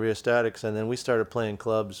friends in the Rheostatics, and then we started playing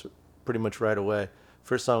clubs pretty much right away.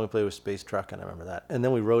 First song we played was Space Truck, and I remember that. And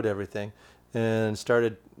then we wrote everything and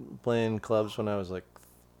started playing clubs when I was like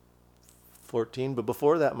 14. But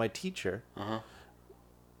before that, my teacher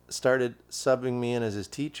started subbing me in as his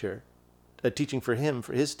teacher, teaching for him,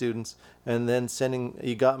 for his students, and then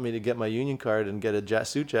he got me to get my union card and get a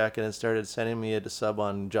suit jacket, and started sending me to sub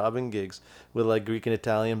on jobbing gigs with like Greek and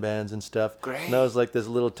Italian bands and stuff. Great. And I was like this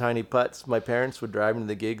little tiny putz. My parents would drive me to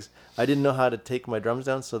the gigs. I didn't know how to take my drums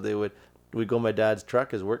down, so we'd go in my dad's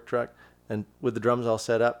truck, his work truck, and with the drums all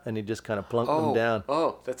set up, and he'd just kind of plunk them down.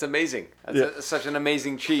 Oh, that's amazing. That's such an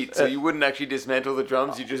amazing cheat. So you wouldn't actually dismantle the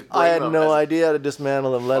drums, you just bring I had them no as- idea how to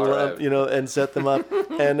dismantle them, let Far alone, out. you know, and set them up.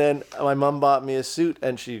 And then my mom bought me a suit,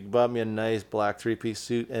 and she bought me a nice black 3-piece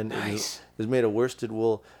suit, and Nice. it was made of worsted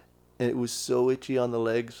wool, and it was so itchy on the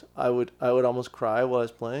legs. I would almost cry while I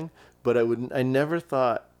was playing, but I never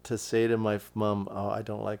thought to say to my mom, oh, I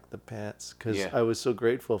don't like the pants, because Yeah. I was so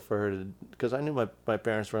grateful for her, because I knew my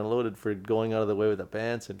parents were unloaded for going out of the way with the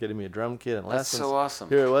pants and getting me a drum kit and That's lessons. so awesome.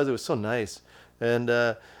 Here it was so nice. And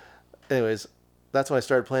anyways, that's when I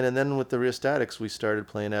started playing, and then with the Rheostatics, we started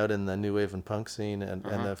playing out in the new wave and punk scene, and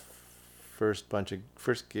the first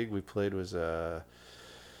gig we played was the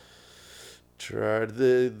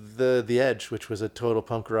Edge, which was a total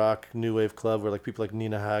punk rock new wave club where like people like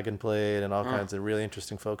Nina Hagen played and all kinds of really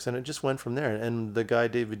interesting folks, and it just went from there. And the guy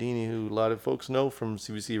Dave Vidini, who a lot of folks know from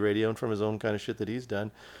CBC Radio and from his own kind of shit that he's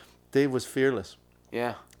done, Dave was fearless,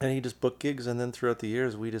 Yeah. and he just booked gigs, and then throughout the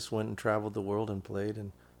years we just went and traveled the world and played,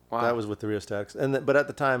 and Wow. that was with the Rheostatics. But at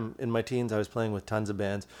the time in my teens I was playing with tons of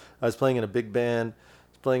bands. I was playing in a big band,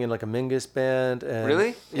 playing in like a Mingus band, and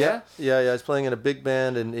Really? yeah. I was playing in a big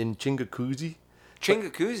band in Chingakuzi.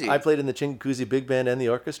 Chingakuzi. I played in the Chingakuzi big band and the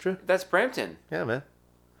orchestra. That's Brampton. Yeah, man.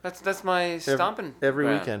 That's my stomping Every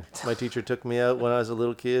ground. weekend. My teacher took me out when I was a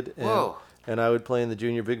little kid, and Whoa. and I would play in the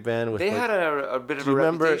junior big band with. They like, had a bit of do you a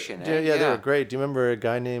remember? reputation. Yeah, eh? they were great. Do you remember a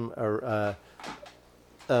guy named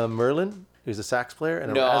Merlin? He was a sax player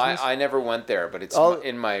and No, Erasmus? I never went there, but it's All-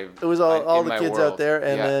 in my. It was all in the my kids world. out there,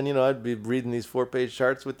 and Yeah. then I'd be reading these 4-page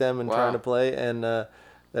charts with them and Wow. trying to play, and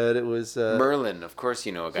it was Merlin, of course,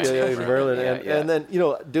 you know a guy. yeah, named Merlin, Yeah, and then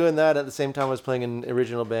doing that at the same time I was playing in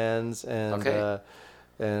original bands and Okay.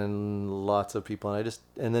 and lots of people, and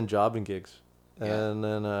then jobbing gigs, and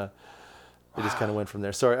then it just kind of went from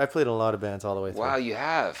there. Sorry, I played in a lot of bands all the way through. Wow, you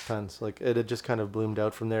have. Tons. Like it had just kind of bloomed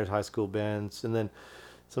out from there. High school bands, and then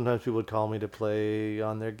sometimes people would call me to play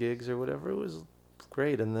on their gigs or whatever. It was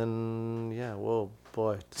great, and then whoa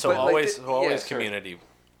boy. So But, like, always yeah, sorry.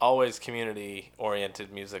 community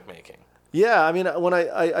oriented music making. Yeah, I mean, when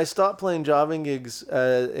I stopped playing jobbing gigs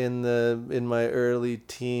in my early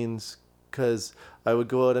teens, because I would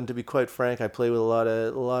go out, and to be quite frank, I played with a lot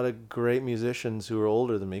of great musicians who were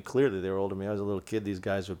older than me. Clearly, they were older than me. I was a little kid. These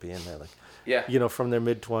guys would be in there, like, Yeah. from their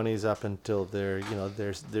mid-20s up until their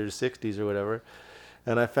 60s or whatever.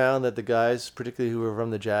 And I found that the guys, particularly who were from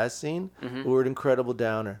the jazz scene, were an incredible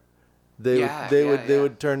downer. They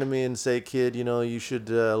would turn to me and say, "Kid, you should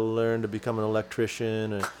learn to become an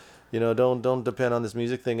electrician, and don't depend on this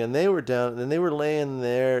music thing." And they were down, and they were laying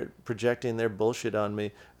there projecting their bullshit on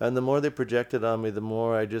me. And the more they projected on me, the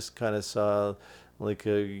more I just kind of saw, like,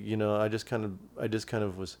 I just kind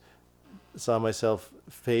of saw myself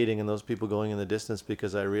fading and those people going in the distance,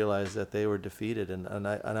 because I realized that they were defeated, and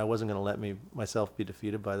I wasn't going to let myself be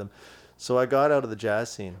defeated by them. So I got out of the jazz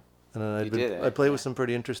scene, and I played with some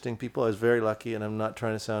pretty interesting people. I was very lucky, and I'm not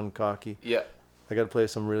trying to sound cocky. Yeah. I got to play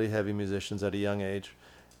with some really heavy musicians at a young age,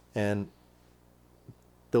 and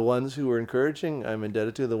the ones who were encouraging, I'm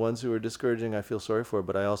indebted to. The ones who were discouraging, I feel sorry for,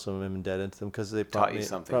 but I also am indebted to them because they Taught you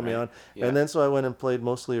something, brought me right? on. Yeah. And then so I went and played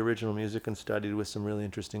mostly original music and studied with some really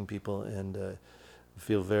interesting people, and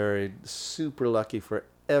feel very super lucky for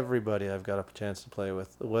everybody I've got a chance to play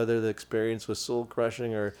with, whether the experience was soul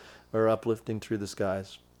crushing or uplifting through the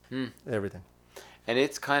skies. Everything. And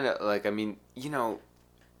it's kind of like, I mean,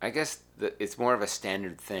 I guess it's more of a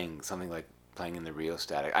standard thing, something like playing in the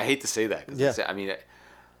Rheostatic. I hate to say that. 'Cause Yeah.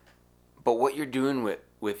 but what you're doing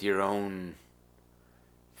with your own,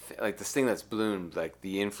 like this thing that's bloomed, like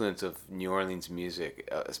the influence of New Orleans music,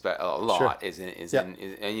 a lot Sure. is Yeah.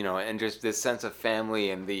 and just this sense of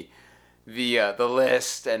family and the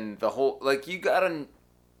list and the whole, like, you gotta,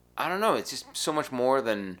 I don't know, it's just so much more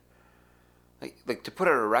than like to put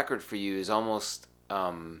out a record for you is almost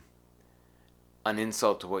an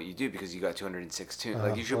insult to what you do because you got 206 tunes.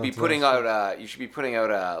 Like you should be putting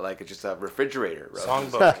out like just a refrigerator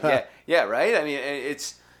Songbook. yeah, right. I mean,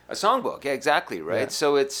 it's a songbook. Yeah, exactly, right. Yeah.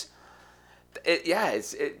 So it's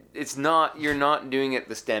not, you're not doing it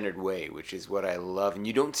the standard way, which is what I love, and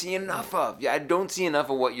you don't see enough of. Yeah, I don't see enough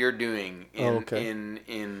of what you're doing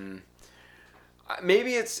in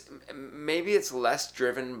maybe it's less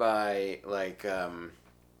driven by like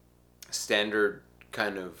standard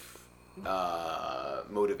kind of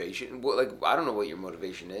motivation. Well, like I don't know what your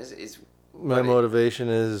motivation is. My motivation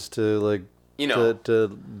is to like to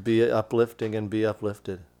be uplifting and be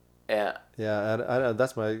uplifted. Yeah. Yeah, I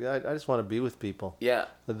that's my. I just want to be with people. Yeah.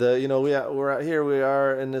 We're out here. We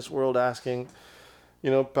are in this world asking,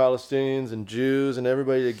 Palestinians and Jews and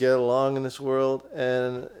everybody to get along in this world.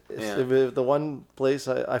 And if the one place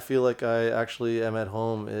I feel like I actually am at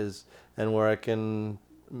home is, and where I can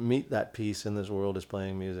meet that peace in this world is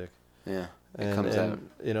playing music. Yeah. It comes out.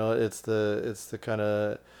 It's the kind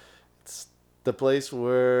of, it's the place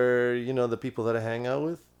where the people that I hang out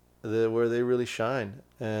with, where they really shine,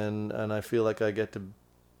 and I feel like I get to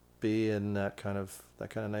be in that kind of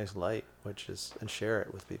nice light, and share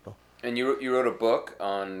it with people. And you wrote a book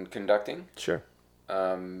on conducting. Sure.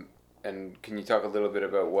 And can you talk a little bit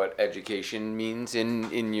about what education means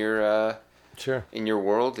in your Sure. in your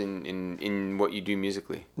world, in what you do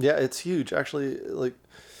musically? Yeah, it's huge actually. Like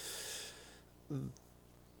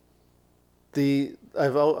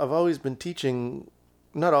I've always been teaching,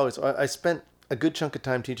 not always. I spent a good chunk of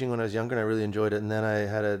time teaching when I was younger, and I really enjoyed it. And then I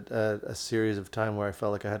had a series of time where I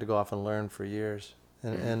felt like I had to go off and learn for years,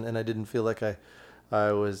 and I didn't feel like I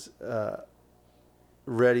was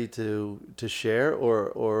ready to share,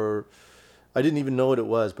 or I didn't even know what it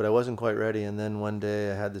was, but I wasn't quite ready. And then one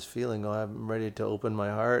day I had this feeling, I'm ready to open my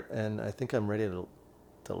heart, and I think I'm ready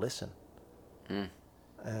to listen.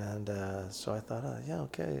 And so I thought,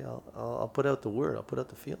 okay, I'll put out the word, I'll put out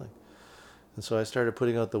the feeling. And so I started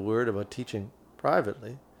putting out the word about teaching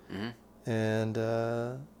privately, and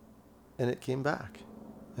it came back,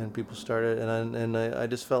 and people started, and I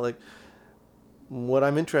just felt like what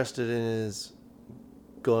I'm interested in is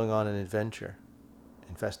going on an adventure,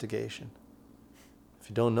 investigation. If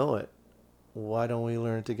you don't know it, why don't we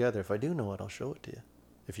learn it together? If I do know it, I'll show it to you.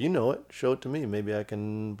 If you know it, show it to me. Maybe I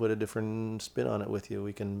can put a different spin on it with you.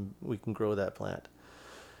 We can grow that plant.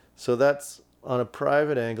 So that's on a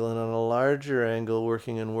private angle, and on a larger angle,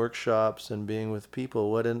 working in workshops and being with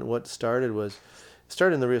people. What started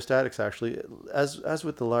in the Rheostatics actually, as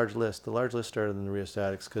with the large list. The large list started in the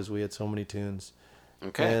Rheostatics because we had so many tunes.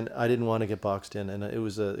 Okay. And I didn't want to get boxed in, and it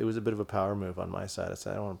was a bit of a power move on my side. I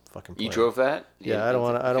said I don't want to fucking play. You drove that? Yeah, I don't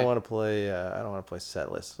want to play. I don't want to play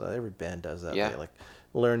set lists. Every band does that. Yeah. They like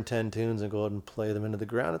learn 10 tunes and go out and play them into the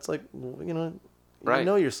ground. It's like you Right.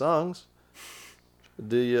 know your songs.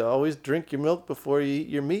 Do you always drink your milk before you eat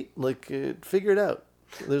your meat? Like, figure it out.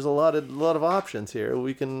 There's a lot of options here.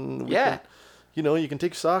 We can you can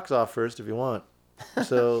take your socks off first if you want.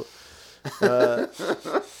 So,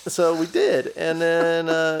 so we did, and then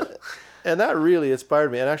and that really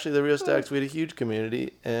inspired me. And actually, the Rheostatics, we had a huge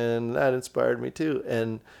community, and that inspired me too.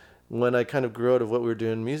 And when I kind of grew out of what we were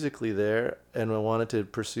doing musically there, and I wanted to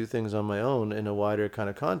pursue things on my own in a wider kind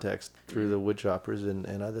of context through the Woodchoppers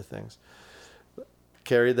and other things,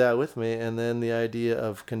 carried that with me. And then the idea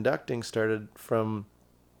of conducting started from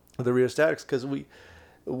the Rheostatics, because we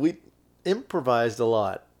improvised a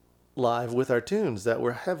lot live with our tunes that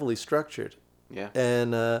were heavily structured. Yeah.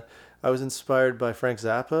 And I was inspired by Frank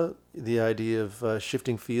Zappa, the idea of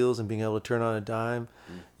shifting feels and being able to turn on a dime.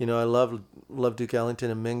 I love Duke Ellington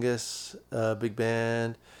and Mingus, big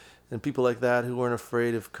band, and people like that who weren't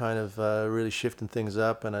afraid of kind of really shifting things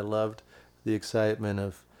up. And I loved the excitement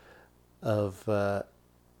of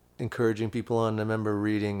encouraging people on. I remember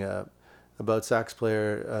reading about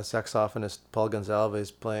saxophonist Paul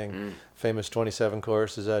Gonsalves playing famous 27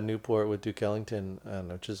 choruses at Newport with Duke Ellington,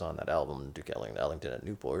 which is on that album, Duke Ellington at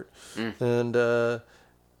Newport. And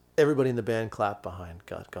everybody in the band clapped behind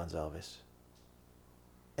Gonsalves.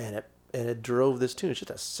 And it drove this tune. It's just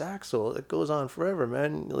a sax solo that goes on forever,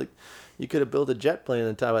 man. Like, you could have built a jet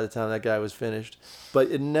plane by the time that guy was finished. But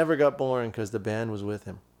it never got boring because the band was with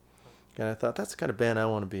him. And I thought, that's the kind of band I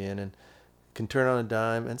want to be in, and can turn on a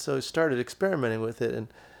dime. And so I started experimenting with it,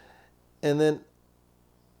 and then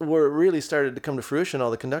where it really started to come to fruition,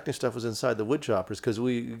 all the conducting stuff was inside the Woodchoppers, because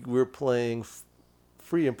we were playing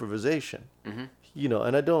free improvisation.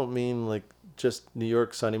 And I don't mean like just New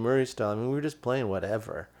York Sonny Murray style. I mean, we were just playing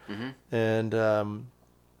whatever. And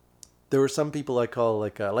there were some people I call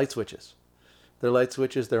like light switches. Their light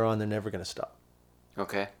switches, they're on. They're never going to stop.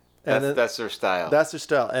 Okay. And then- That's their style. That's their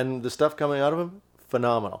style, and the stuff coming out of them,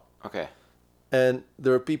 phenomenal. Okay. And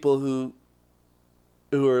there are people who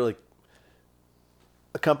are like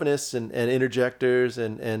accompanists and interjectors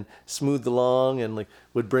and smooth along and like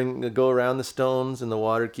would go around the stones and the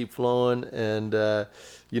water keep flowing and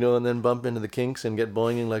and then bump into the kinks and get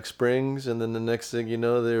boinging like springs, and then the next thing you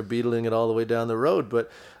know they're beetling it all the way down the road.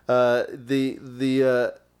 But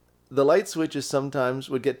the light switches sometimes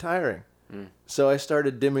would get tiring, so I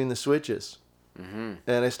started dimming the switches, and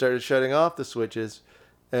I started shutting off the switches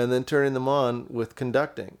and then turning them on with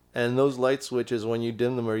conducting. And those light switches, when you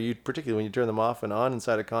dim them, or particularly when you turn them off and on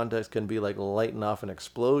inside a context, can be like lighting off an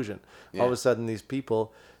explosion. Yeah. All of a sudden, these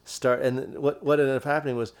people start, and what ended up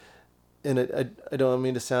happening was, and I don't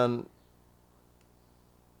mean to sound,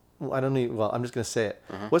 I'm just going to say it.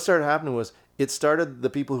 What started happening was, it started the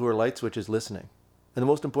people who are light switches listening. And the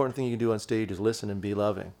most important thing you can do on stage is listen and be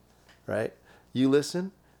loving, right? You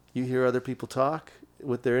listen, you hear other people talk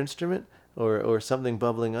with their instrument, or something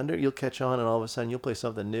bubbling under, you'll catch on, and all of a sudden you'll play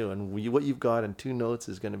something new, and what you've got in 2 notes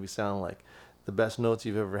is going to be sound like the best notes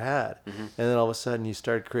you've ever had. And then all of a sudden you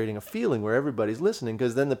start creating a feeling where everybody's listening,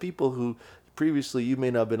 because then the people who previously you may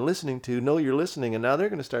not have been listening to know you're listening, and now they're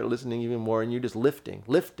going to start listening even more, and you're just lifting.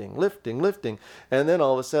 And then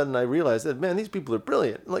all of a sudden I realized that, man, these people are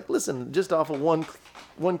brilliant. Like, listen, just off of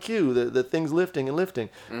one cue, the thing's lifting.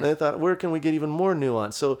 And I thought, where can we get even more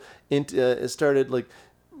nuance? So it started like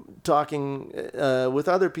talking with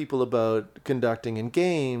other people about conducting in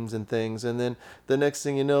games and things, and then the next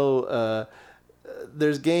thing you know,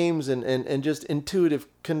 there's games and just intuitive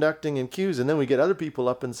conducting and cues, and then we get other people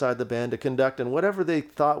up inside the band to conduct, and whatever they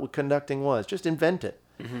thought what conducting was, just invent it.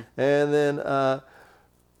 And then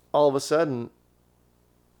all of a sudden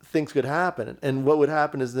things could happen, and what would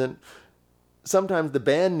happen is then sometimes the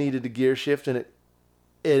band needed a gear shift, and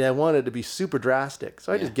I wanted it to be super drastic,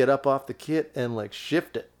 so I just get up off the kit and like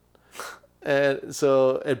shift it.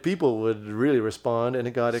 And people would really respond, and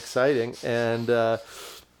it got exciting. And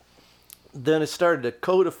then I started to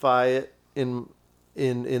codify it in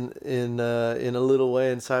a little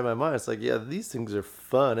way inside my mind. It's like, yeah, these things are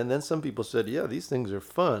fun. And then some people said, yeah, these things are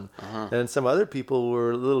fun. And some other people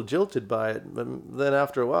were a little jilted by it. But then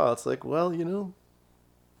after a while, it's like, well,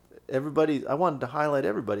 everybody, I wanted to highlight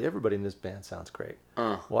everybody. Everybody in this band sounds great.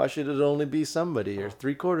 Why should it only be somebody or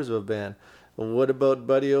 3/4 of a band? What about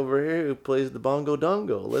Buddy over here who plays the bongo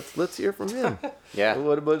dongo? Let's hear from him. Yeah.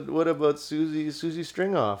 What about Susie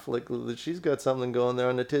Stringoff? Like, she's got something going there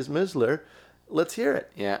on the Tiz Mizler. Let's hear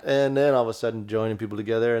it. Yeah. And then all of a sudden joining people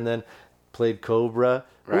together, and then played Cobra.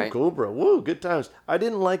 Right. Ooh, Cobra. Woo, good times. I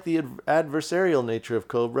didn't like the adversarial nature of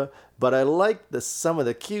Cobra, but I liked some of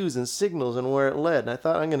the cues and signals and where it led. And I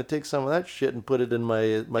thought, I'm going to take some of that shit and put it in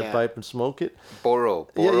my pipe and smoke it. Borrow.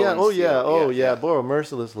 Borrow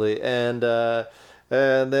mercilessly. And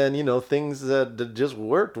then, things that just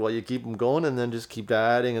worked while you keep them going, and then just keep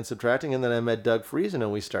adding and subtracting. And then I met Doug Friesen,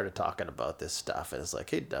 and we started talking about this stuff. And it's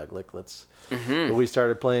like, hey, Doug, let's... We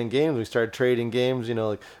started playing games. We started trading games,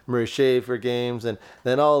 like Murray Schafer games, and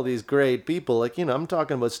then all these great people. Like, I'm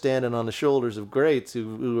talking about standing on the shoulders of greats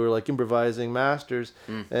who were like improvising masters,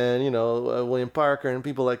 and William Parker and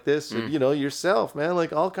people like this. And, yourself, man,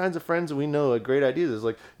 like all kinds of friends that we know had great ideas. It's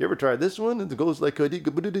like, you ever tried this one? It goes like and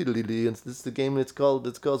this is the game. It's called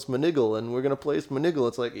Smaniggle, and we're gonna play Smaniggle.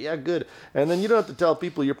 It's like, yeah, good. And then you don't have to tell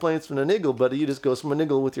people you're playing Smaniggle, but you just go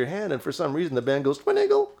Smaniggle with your hand, and for some reason the band goes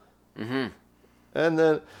Smaniggle. And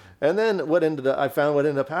then what ended up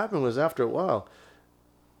happening was, after a while,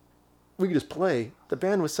 we could just play. The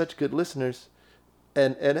band was such good listeners,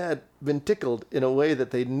 and had been tickled in a way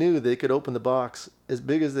that they knew they could open the box as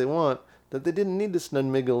big as they want, that they didn't need to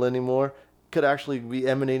Snugmiggle anymore. Could actually be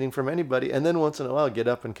emanating from anybody. And then once in a while get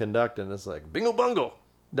up and conduct, and it's like, bingo bungo,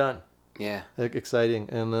 done. Yeah. Like, exciting.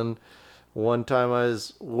 And then one time I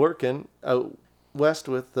was working out west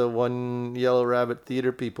with the One Yellow Rabbit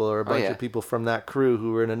theater people, or a bunch of people from that crew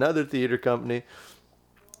who were in another theater company,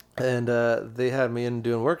 and they had me in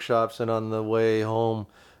doing workshops. And on the way home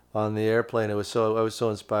on the airplane, I was so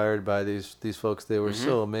inspired by these folks. They were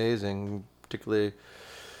so amazing, particularly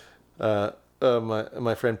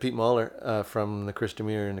my friend Pete Mahler from the Chris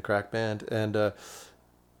Demir and the Crack Band, and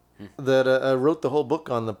that I wrote the whole book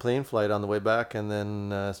on the plane flight on the way back, and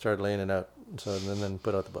then started laying it out. So then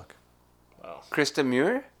put out the book. Krista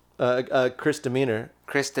Muir? Chris Demeanor.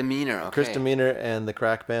 Chris Demeanor, okay. Chris Demeanor and the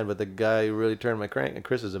Crack Band, but the guy who really turned my crank, and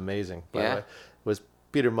Chris is amazing, by the way, was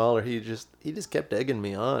Peter Mahler. He just kept egging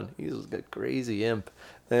me on. He was a crazy imp.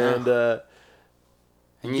 And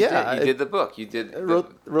And you did the book. You did.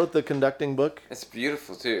 Wrote the conducting book. It's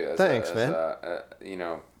beautiful too. Thanks, man. You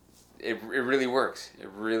know, it really works. It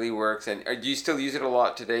really works. And do you still use it a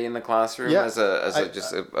lot today in the classroom as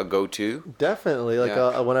a go-to? Definitely.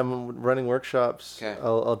 Like when I'm running workshops, Okay.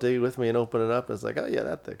 I'll take it with me and open it up. It's like, oh yeah,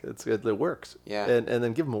 that thing. It works. Yeah. And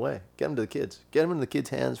then give them away. Get them to the kids. Get them in the kids'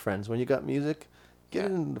 hands, friends. When you got music, get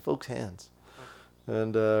it in the folks' hands.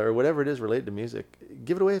 And or whatever it is related to music,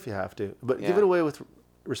 give it away if you have to. But give it away with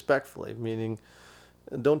respectfully, meaning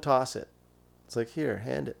don't toss it. It's like, here,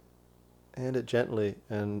 hand it gently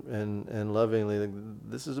and lovingly. Like,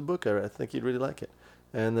 this is a book. I think you'd really like it.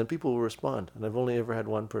 And then people will respond. And I've only ever had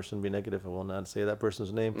one person be negative. I will not say that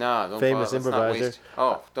person's name. No, don't Famous bother. Let's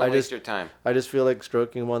improviser. Don't waste your time. I just feel like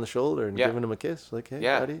stroking him on the shoulder and giving him a kiss. Like, hey,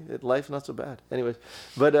 buddy, life's not so bad. Anyways,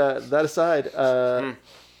 but that aside,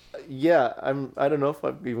 yeah, I don't know if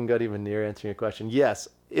I've even got even near answering your question. Yes,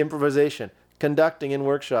 improvisation, conducting in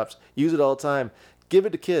workshops, use it all the time. Give it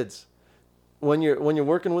to kids. When you're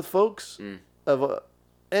working with folks of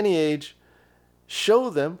any age, show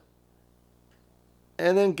them,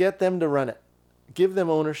 and then get them to run it. Give them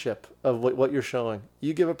ownership of what you're showing.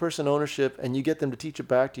 You give a person ownership, and you get them to teach it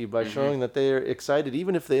back to you by showing that they are excited,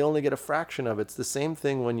 even if they only get a fraction of it. It's the same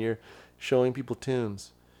thing when you're showing people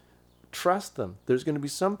tunes. Trust them. There's going to be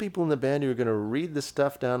some people in the band who are going to read the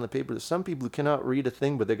stuff down the paper. There's some people who cannot read a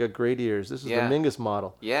thing, but they got great ears. This is the Mingus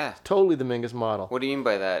model. Yeah. Totally the Mingus model. What do you mean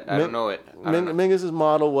by that? I don't know it. Mingus's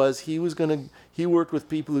model was he worked with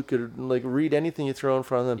people who could like read anything you throw in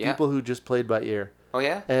front of them, people who just played by ear. Oh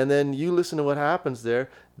yeah. And then you listen to what happens there.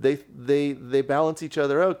 They balance each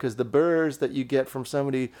other out, because the burrs that you get from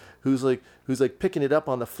somebody who's like picking it up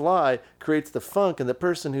on the fly creates the funk, and the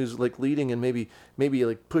person who's like leading and maybe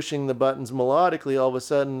like pushing the buttons melodically, all of a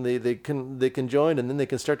sudden they can join, and then they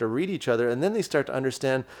can start to read each other, and then they start to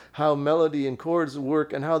understand how melody and chords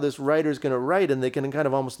work and how this writer's going to write, and they can kind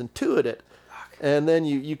of almost intuit it. And then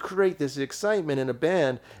you create this excitement in a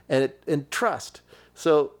band and trust.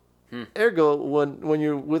 So ergo, when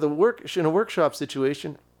you're with in a workshop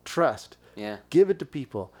situation, trust. Yeah. Give it to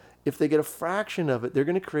people. If they get a fraction of it, they're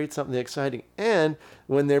going to create something exciting. And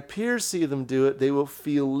when their peers see them do it, they will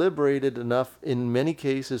feel liberated enough in many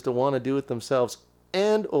cases to want to do it themselves,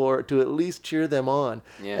 and or to at least cheer them on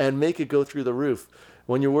and make it go through the roof.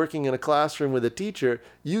 When you're working in a classroom with a teacher,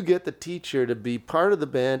 you get the teacher to be part of the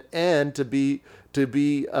band and to be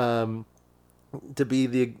the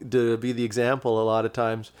example a lot of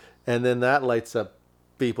times, and then that lights up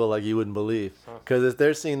people like you wouldn't believe, because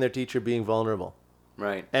they're seeing their teacher being vulnerable,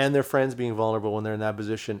 right, and their friends being vulnerable when they're in that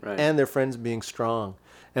position, right, and their friends being strong,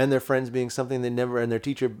 and their friends being something they never, and their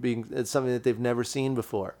teacher being something that they've never seen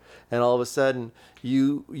before, and all of a sudden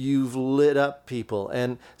you've lit up people,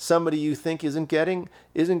 and somebody you think isn't getting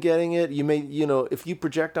it, you may, if you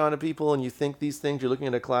project onto people and you think these things, you're looking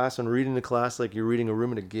at a class and reading the class like you're reading a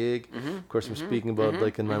room at a gig. Of course, I'm speaking about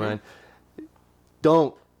like in my mind.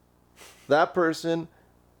 Don't. That person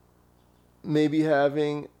may be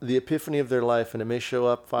having the epiphany of their life, and it may show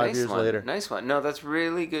up 5 years later. Nice one. No, that's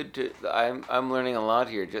really good. I'm learning a lot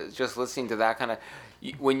here. Just listening to that kind of,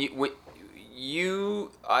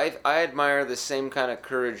 I admire the same kind of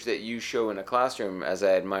courage that you show in a classroom as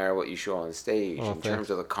I admire what you show on stage in terms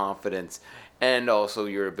of the confidence and also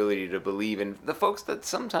your ability to believe in the folks that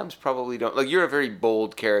sometimes probably don't. Like, you're a very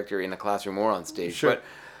bold character in the classroom or on stage, sure.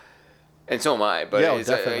 And so am I, but yeah, it's,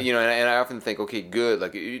 definitely. And I often think, okay, good,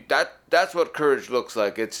 like that's what courage looks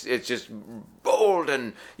like. It's just bold,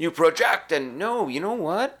 and you project, and no, you know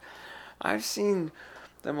what? I've seen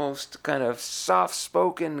the most kind of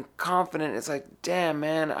soft-spoken, confident. It's like, damn,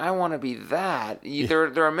 man, I want to be that.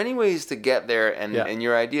 There are many ways to get there, and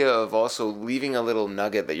your idea of also leaving a little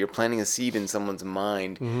nugget that you're planting a seed in someone's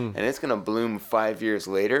mind, and it's gonna bloom 5 years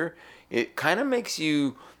later. It kind of makes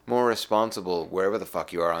you more responsible wherever the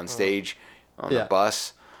fuck you are on stage, on the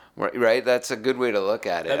bus, right? That's a good way to look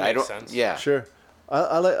at it. That makes sense. Yeah, Sure.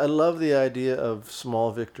 I love the idea of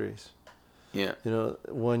small victories. Yeah.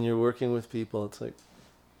 When you're working with people, it's like,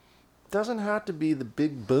 it doesn't have to be the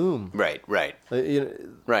big boom. Right.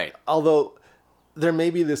 Right. Although there may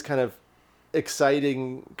be this kind of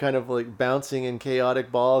exciting, kind of like bouncing and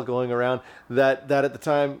chaotic ball going around that at the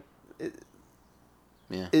time.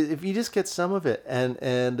 Yeah. If you just get some of it and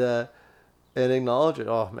acknowledge it,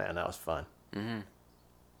 oh man, that was fun.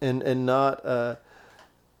 And not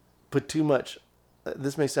put too much.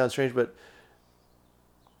 This may sound strange, but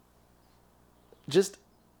just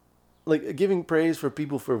like giving praise for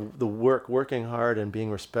people for the working hard and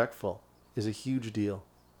being respectful is a huge deal.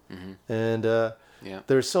 And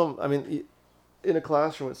there's in a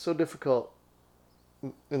classroom, it's so difficult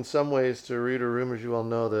in some ways, to read her rumors, you all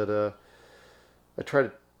know that I try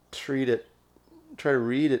to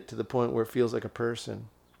read it to the point where it feels like a person,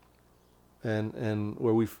 and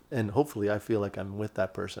where and hopefully I feel like I'm with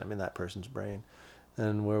that person. I'm in that person's brain,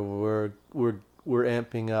 and where we're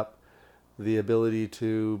amping up the ability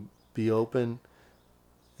to be open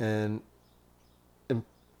and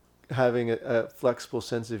having a flexible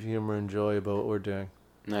sense of humor and joy about what we're doing,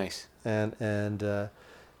 Nice. and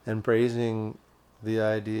praising the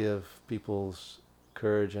idea of people's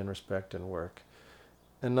courage and respect and work,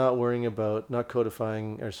 and not worrying about, not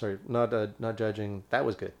codifying, or sorry, not judging. That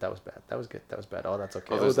was good. That was bad. That was good. That was bad. Oh, that's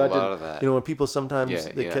okay. Oh, there's that a lot didn't- of that. You know, when people sometimes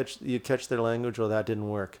Yeah. you catch their language. Oh, that didn't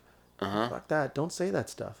work. Uh-huh. Fuck that. Don't say that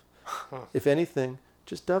stuff. If anything,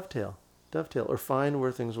 just dovetail, or find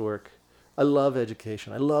where things work. I love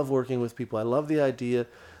education. I love working with people. I love the idea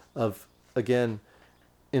of, again,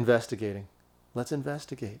 investigating. Let's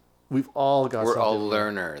investigate. We've all got. We're something all to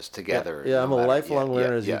learn. learners together. Yeah, no I'm a matter- lifelong yeah,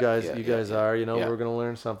 learner, as yeah, you guys yeah, are. You know, yeah. we're gonna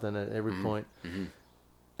learn something at every point. Mhm.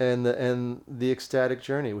 And the ecstatic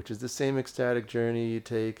journey, which is the same ecstatic journey you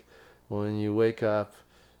take when you wake up,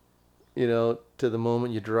 you know, to the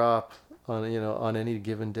moment you drop on any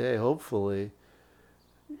given day. Hopefully,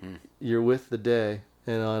 you're with the day,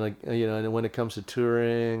 and and when it comes to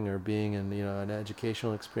touring or being in an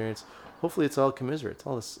educational experience, hopefully it's all commiserate.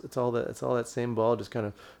 It's all that same ball just kind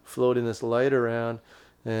of floating this light around,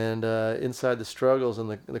 and inside the struggles and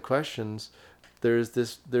the questions, there's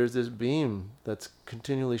this beam that's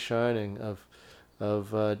continually shining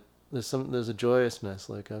there's a joyousness,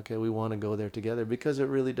 like, okay, we want to go there together, because it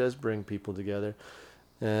really does bring people together,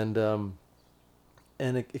 and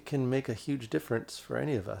it can make a huge difference for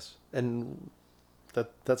any of us, and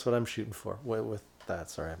that's what I'm shooting for with that.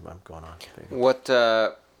 Sorry, I'm going on. What?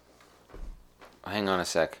 Hang on a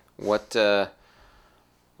sec. What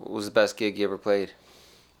was the best gig you ever played?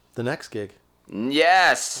 The next gig.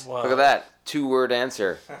 Yes. Wow. Look at that. 2-word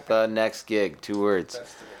answer. The next gig. 2 words.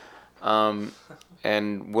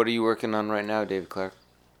 And what are you working on right now, David Clark?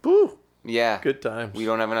 Boo! Yeah. Good times. We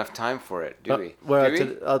don't have enough time for it, do we? Well,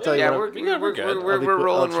 Do we? I'll tell you. Yeah, what we're we're good. we're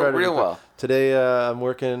rolling I'll try to real be well. quick. Today, I'm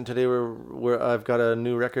working. Today, I've got a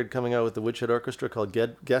new record coming out with the Woodshed Orchestra called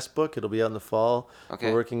Guest Book. It'll be out in the fall. Okay.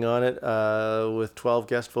 We're working on it with 12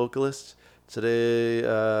 guest vocalists. Today,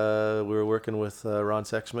 we're working with Ron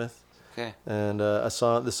Sexsmith. Okay. And the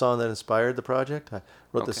song that inspired the project. I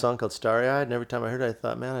wrote this Okay. song called Starry Eyed, and every time I heard it, I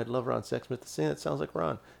thought, man, I'd love Ron Sexsmith to sing it. It sounds like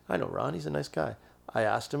Ron. I know Ron. He's a nice guy. I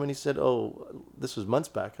asked him, and he said, "Oh, this was months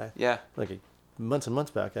back. Yeah. Months and months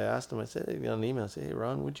back. I asked him. I said on an email, I said, hey,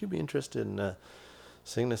 Ron, would you be interested in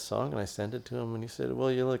singing this song?" And I sent it to him, and he said, "Well,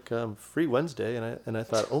 you're like free Wednesday," and I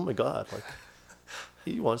thought, oh my God, like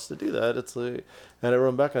he wants to do that. It's like, and I wrote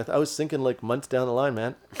him back, and I was thinking like months down the line,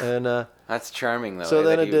 man, and. That's charming, though. So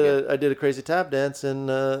then that you would I did a crazy tap dance and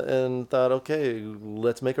thought, okay,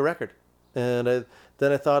 let's make a record. And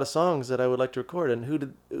then I thought of songs that I would like to record, and who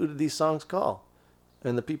did these songs call?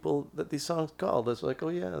 And the people that these songs called, I was like, oh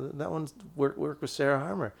yeah, that one's work with Sarah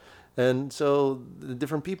Harmer. And so the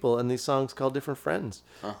different people, and these songs call different friends.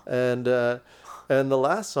 Huh. And the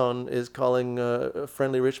last song is calling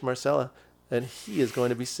Friendly Rich Marcella, and he is going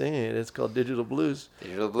to be singing it. It's called Digital Blues.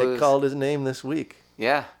 Digital Blues. They called his name this week.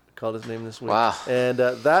 Yeah. Called his name this week. Wow. And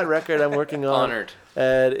that record I'm working on. Honored.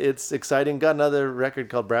 And it's exciting. Got another record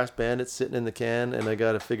called Brass Band. It's sitting in the can, and I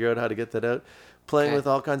got to figure out how to get that out. Playing Okay. with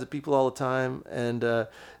all kinds of people all the time, and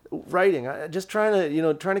writing. Just trying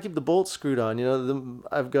to keep the bolts screwed on.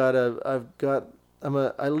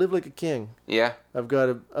 I live like a king. Yeah. I've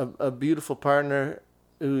got a beautiful partner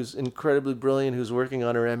who's incredibly brilliant, who's working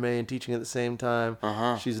on her MA and teaching at the same time.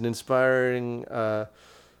 Uh-huh. She's an inspiring,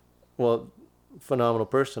 phenomenal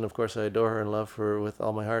person. Of course, I adore her and love her with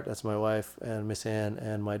all my heart. That's my wife, and Miss Ann,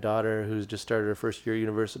 and my daughter, who's just started her first year at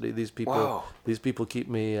university. These people, Wow.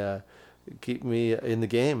 keep me in the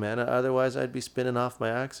game, man. Otherwise, I'd be spinning off my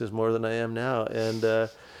axis more than I am now. And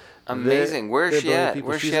Amazing. Where's she brilliant at? people.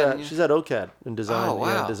 Where's she's she at? She's at OCAD in design, Oh,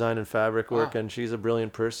 wow. design and fabric work, Wow. and she's a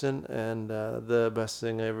brilliant person. And the best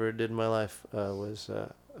thing I ever did in my life was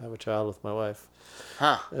have a child with my wife.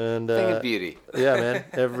 Huh. And Thing of beauty. yeah, man.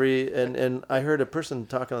 And I heard a person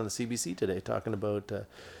talking on the CBC today talking about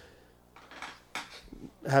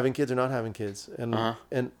having kids or not having kids, and Uh-huh.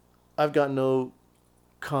 and I've got no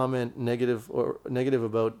comment negative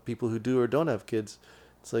about people who do or don't have kids.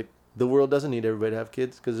 It's like the world doesn't need everybody to have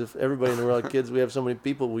kids, because if everybody in the world had kids, we have so many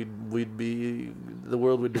people, the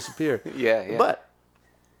world would disappear. Yeah, yeah. But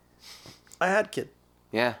I had a kid.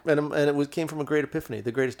 Yeah. And it came from a great epiphany,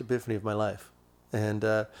 the greatest epiphany of my life. And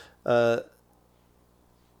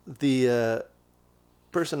the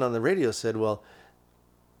person on the radio said, well,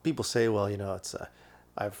 people say, well, it's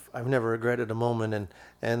I've never regretted a moment,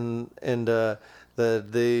 and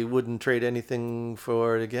that they wouldn't trade anything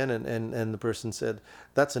for it again, and the person said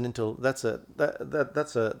that's a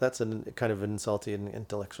kind of an insulting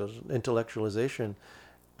intellectualization,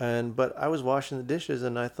 but I was washing the dishes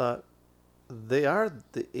and I thought they are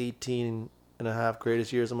the 18 and a half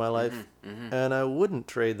greatest years of my life, and I wouldn't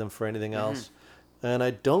trade them for anything else, and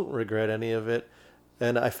I don't regret any of it,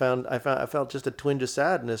 and I felt just a twinge of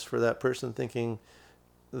sadness for that person thinking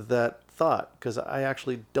that thought, because I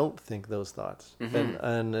actually don't think those thoughts,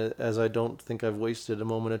 and as I don't think I've wasted a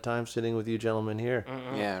moment of time sitting with you gentlemen here.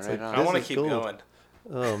 Yeah, right on. I want to is keep gold. going.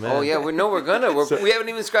 Oh man. Oh yeah, we're gonna. We haven't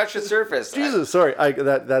even scratched the surface. Jesus, sorry.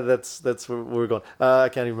 That's where we're going. I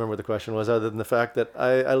can't even remember what the question was, other than the fact that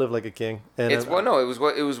I live like a king. And It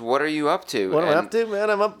was what are you up to? what am I And up to, man?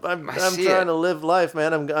 I'm see trying it. to live life,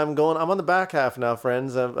 man. I'm on the back half now,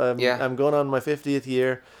 friends. I'm going on my 50th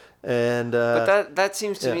year, and But that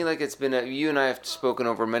seems to yeah. me like it's been you and I have spoken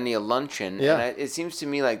over many a luncheon, Yeah. and it seems to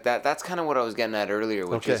me like that's kind of what I was getting at earlier,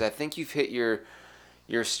 which Okay. is I think you've hit your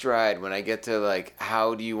stride when I get to like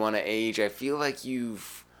how do you want to age. I feel like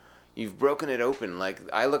you've broken it open. Like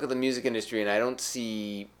I look at the music industry and I don't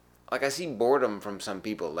see I see boredom from some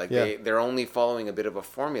people. Like Yeah. they're only following a bit of a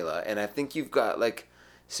formula, and I think you've got like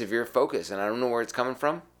severe focus, and I don't know where it's coming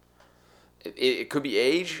from. It could be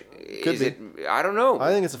age. Could Is be. it? I don't know.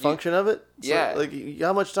 I think it's a function of it. So, Yeah. like,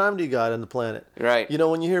 how much time do you got on the planet? Right.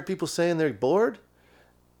 When you hear people saying they're bored,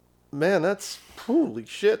 man, that's holy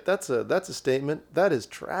shit. That's a statement. That is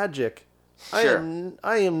tragic. Sure.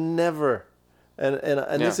 I am never, and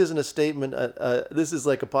this Yeah. isn't a statement. This is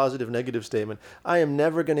like a positive negative statement. I am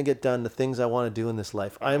never going to get done the things I want to do in this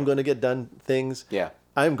life. I am going to get done things. Yeah.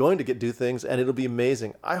 I am going to do things, and it'll be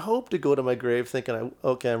amazing. I hope to go to my grave thinking,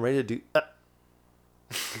 I'm ready to do.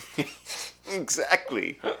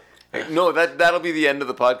 Exactly. No, that'll be the end of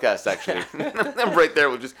the podcast. Actually, I'm right there.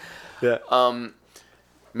 We'll just. Yeah.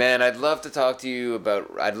 Man, I'd love to talk to you about.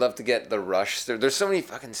 I'd love to get the Rush. There's so many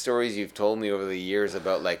fucking stories you've told me over the years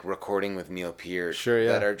about like recording with Neil Peart. Sure,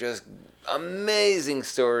 yeah. That are just amazing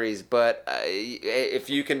stories. But if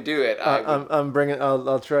you can do it, I'm bringing.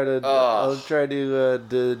 I'll try to. I'll try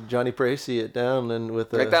to Johnny Pracey it down and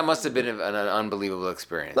with. like that must have been an unbelievable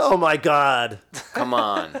experience. Oh my God, Come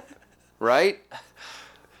on, right?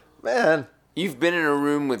 man. You've been in a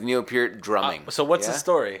room with Neil Peart drumming. So what's yeah? the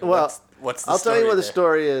story? Well, what's the I'll story tell you what the there?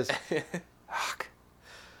 story is. Fuck.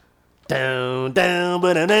 Down, down,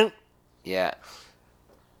 ba down, Yeah.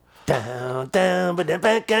 down, down, ba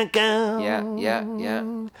down, Yeah.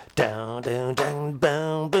 down, down, down,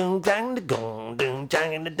 boom, boom, down, down, down,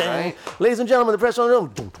 down, down. Right. Ladies and gentlemen, the press on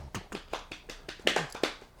room.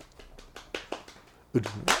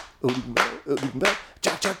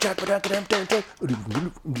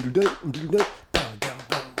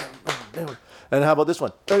 And how about this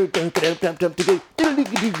one? Or-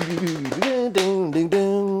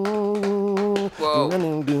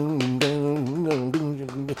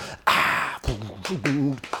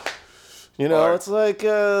 It's like,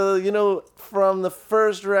 from the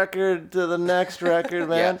first record to the next record,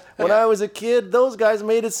 man. Yeah, When yeah. I was a kid, those guys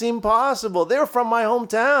made it seem possible. They were from my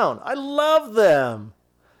hometown. I love them.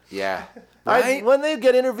 Yeah. Right? When they'd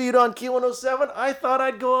get interviewed on Q107, I thought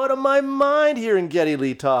I'd go out of my mind hearing Geddy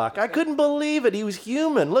Lee talk. I couldn't believe it. He was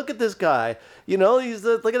human. Look at this guy.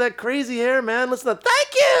 Look at that crazy hair, man. Listen to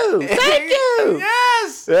thank you.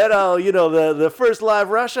 Yes. The first live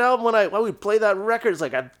Rush album, when we play that record, it's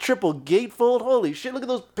like a triple gatefold. Holy shit, look at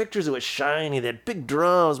those pictures. It was shiny. They had big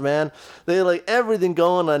drums, man. They had like everything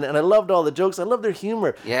going on, and I loved all the jokes. I loved their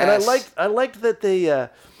humor. Yes. And I liked that they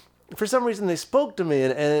for some reason they spoke to me,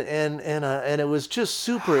 and it was just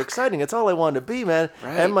super exciting. It's all I wanted to be, man.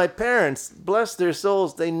 Right. And my parents, bless their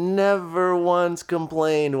souls, they never once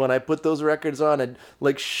complained when I put those records on and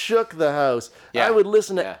like shook the house. Yeah. I would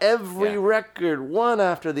listen Yeah. to every Yeah. record one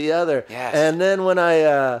after the other. Yes. And then when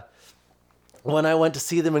I went to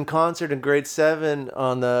see them in concert in grade 7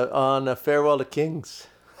 on the Farewell to Kings,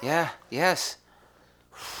 Yeah. Yes.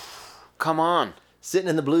 Come on. sitting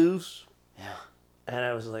in the blues, Yeah. and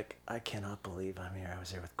I was like, I cannot believe I'm here. I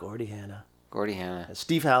was there with Gordy Hanna, Gordy Hanna. and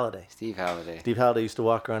Steve Halliday. Steve Halliday. Steve Halliday used to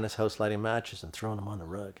walk around his house lighting matches and throwing them on the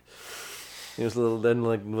rug. He was with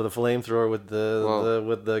a flamethrower with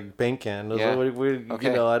the paint can. It was Yeah. weird,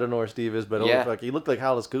 Okay. I don't know where Steve is, but Yeah. holy fuck, he looked like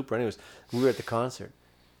Hollis Cooper. Anyways, we were at the concert,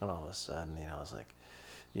 and all of a sudden, I was like,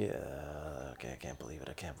 yeah, okay, I can't believe it.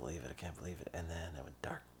 And then it went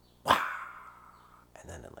dark. Wow. And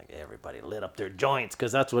then like everybody lit up their joints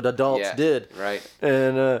because that's what adults Yeah, did. right.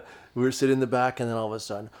 And we were sitting in the back, and then all of a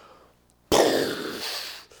sudden,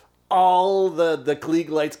 all the Klieg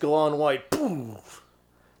lights go on white. Boom.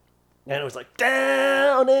 And it was like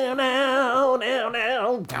down, down, down, down,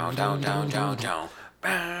 down. Down, down, down, down, down.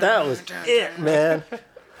 That was it, man.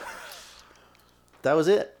 That was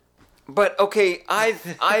it. But okay,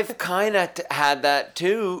 I've kind of had that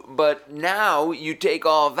too. But now you take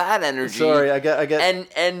all that energy. Sorry, I got.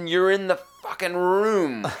 And you're in the fucking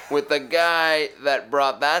room with the guy that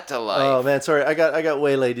brought that to life. Oh man, sorry, I got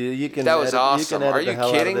waylaid. You can. That was edit, awesome. You can edit Are you the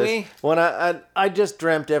hell kidding out of this. me? When I just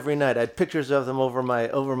dreamt every night. I had pictures of them over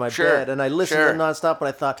my Sure, bed, and I listened sure. to them nonstop. And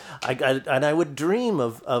I thought, I would dream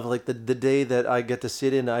of like the day that I get to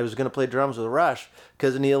sit in. I was gonna play drums with Rush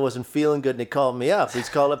because Neil wasn't feeling good, and he called me up. He's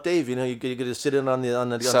called up Dave. You know, you get to sit in on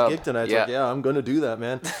the Sub, gig tonight. It's yeah. like, yeah, I'm gonna do that,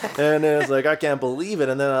 man. And then it's like I can't believe it.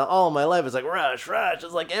 And then all my life it's like Rush. It's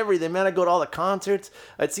like everything, man. I go to all the concerts.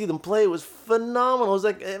 I'd see them play. It was phenomenal. I was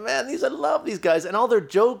like, hey, man, I love these guys and all their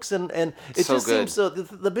jokes and it So just good. seems so.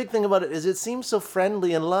 The big thing about it is it seems so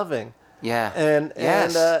friendly and loving. Yeah. And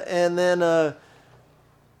Yes. and then.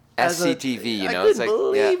 as a- SCTV, you I know, couldn't it's like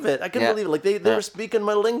believe yeah. it. I couldn't Yeah. believe it. Like they were speaking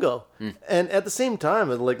my lingo, and at the same time,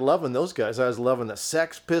 like loving those guys. I was loving the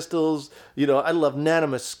Sex Pistols. You know, I love Nana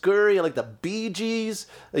Muscuri. I like the Bee Gees.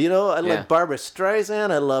 You know, I Yeah. like Barbra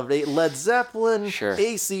Streisand. I loved Led Zeppelin. Sure.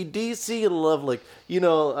 AC/DC. I love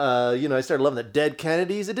I started loving the Dead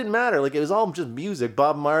Kennedys. It didn't matter. Like it was all just music.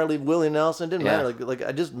 Bob Marley, Willie Nelson. It didn't Yeah. matter. Like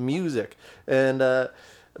I just music and.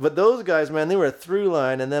 But those guys, man, they were a through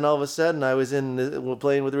line, and then all of a sudden I was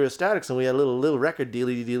playing with Real Statics, and we had a little record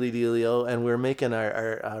dealio, and we were making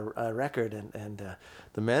our record, and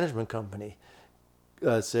the management company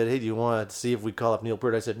said, "Hey, do you want to see if we call up Neil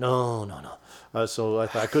Peart?" I said, "No." So I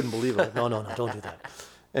thought I couldn't believe it. Like, no, don't do that.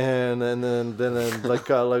 And then like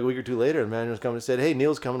a week or two later, the management company said, "Hey,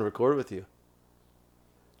 Neil's coming to record with you,"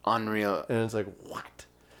 Unreal. and it's like what?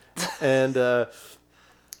 And.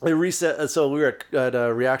 They reset. So we were at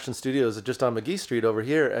Reaction Studios just on McGee Street over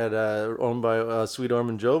here, owned by Sweet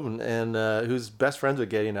Orman Jobin, and who's best friends with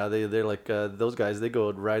Getty now. They're like those guys. They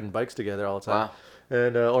go riding bikes together all the time. Wow.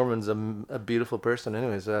 And Orman's a beautiful person.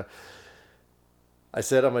 Anyways, I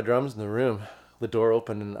set up my drums in the room. The door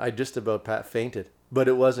opened, and I just about fainted. But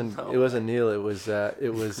it wasn't. It wasn't Neil. It was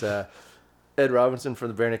Ed Robinson from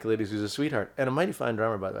the Bare Naked Ladies, who's a sweetheart and a mighty fine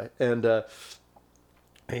drummer, by the way. And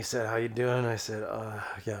he said, "How you doing?" I said,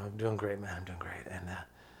 "Yeah, I'm doing great, man. I'm doing great."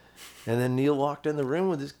 And then Neil walked in the room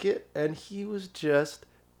with his kit, and he was just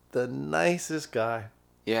the nicest guy.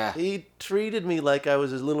 Yeah. He treated me like I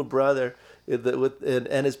was his little brother,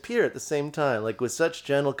 and his peer at the same time, like with such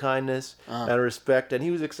gentle kindness and respect. And he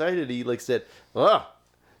was excited. He said,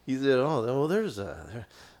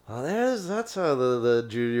 that's how the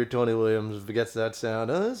junior Tony Williams gets that sound.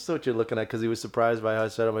 That's what you're looking at," because he was surprised by how I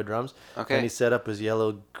set up my drums. Okay. And he set up his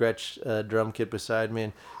yellow Gretsch drum kit beside me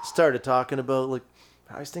and started talking about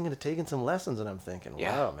I was thinking of taking some lessons, and I'm thinking,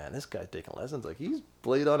 Yeah. wow, man, this guy's taking lessons. Like he's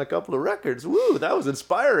played on a couple of records. Woo, that was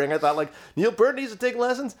inspiring. I thought Neil Peart needs to take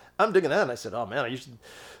lessons. I'm digging that. And I said, oh man, you should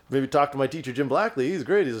maybe talk to my teacher Jim Blackley. He's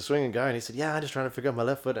great. He's a swinging guy. And he said, yeah, I'm just trying to figure out my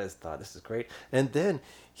left foot. I just thought this is great. And then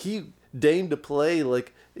he deigned to play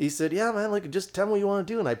he said, yeah, man, just tell me what you want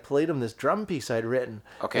to do. And I played him this drum piece I'd written.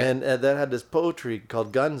 Okay. And that had this poetry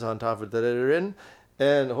called Guns on top of it that I'd written.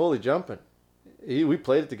 And holy jumping. We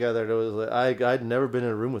played it together. And it was I'd never been in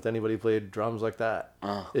a room with anybody who played drums like that.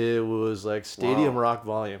 It was like stadium rock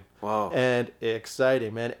volume. Wow. And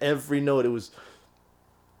exciting, man. Every note, it was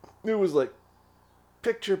like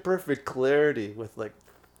picture perfect clarity with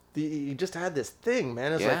he just had this thing,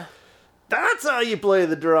 man. It's Yeah. that's how you play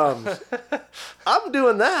the drums. I'm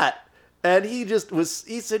doing that. And he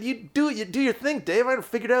said, you do your thing, Dave. I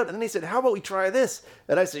figured it out. And then he said, how about we try this?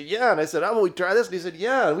 And I said, yeah. And I said, how about we try this? And he said,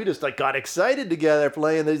 yeah. And we just got excited together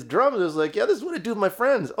playing these drums. It was like, yeah, this is what I do with my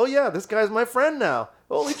friends. Oh yeah, this guy's my friend now.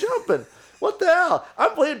 Holy jumping. What the hell?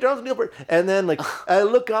 I'm playing drums with Neil Peart. And then I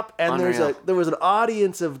look up and Unreal. there was an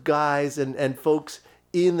audience of guys and folks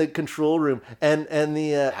in the control room and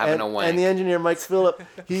the Having a wank. and the engineer Mike Phillip.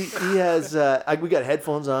 He has we got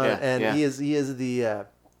headphones on Yeah, and yeah. he is the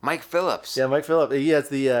Mike Phillips. yeah, Mike Phillip. He has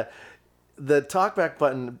the talkback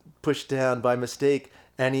button pushed down by mistake,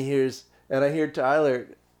 and I hear Tyler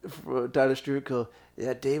Stewart go,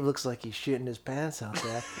 "Yeah, Dave looks like he's shitting his pants out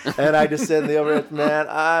there." And I just said in the overhead, "Man,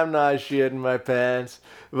 I'm not shitting my pants."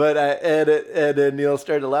 But I edit, and then Neil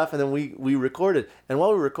started to laugh, and then we recorded. And while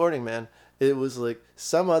we were recording, man, it was like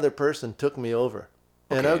some other person took me over,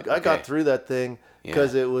 and I Okay. got through that thing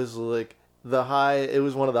because it was like it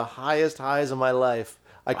was one of the highest highs of my life.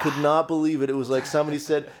 I could not believe it. It was like somebody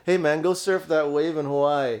said, "Hey man, go surf that wave in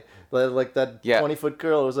Hawaii." Like that Yeah. 20-foot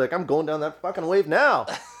curl. It was like, I'm going down that fucking wave now.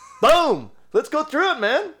 Boom! let's go through it,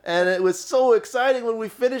 man. And it was so exciting when we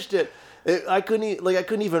finished it. I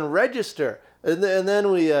couldn't even register. And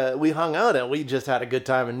then we hung out and we just had a good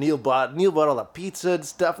time. And Neil bought all the pizza and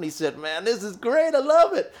stuff. And he said, "Man, this is great. I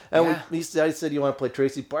love it." And I said, "You want to play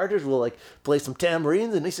Tracy Partners? We'll like play some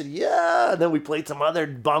tambourines." And he said, "Yeah." And then we played some other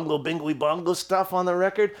bongo stuff on the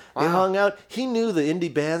record. We hung out. He knew the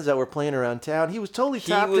indie bands that were playing around town. He was totally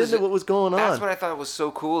tapped into what was going on. That's what I thought was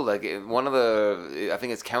so cool. Like one of the, I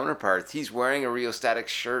think it's Counterparts. He's wearing a Rio Static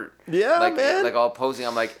shirt. Yeah, like, man. Like all posing.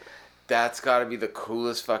 I'm like, that's got to be the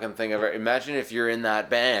coolest fucking thing ever. Imagine if you're in that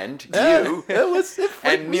band, it freaked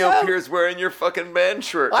and me Neil out. Pearce wearing your fucking band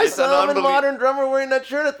shirt. I It's saw him in unbelievable- Modern Drummer wearing that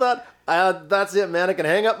shirt. I thought, that's it, man. I can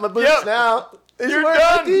hang up my boots Yep. now. He's You're wearing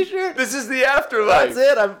done. my t-shirt. This is the afterlife.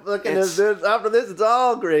 That's it. I'm looking It's- after this. It's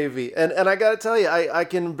all gravy. And I gotta tell you, I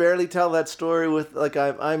can barely tell that story with like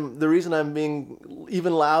I'm the reason I'm being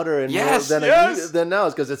even louder and Yes, more yes. than now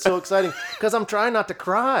is because it's so exciting. Because I'm trying not to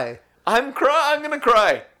cry. I'm gonna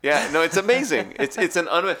cry. Yeah, no, it's amazing. it's an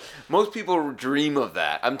most people dream of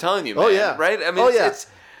that. I'm telling you, man. Oh yeah, right? I mean, oh yeah. it's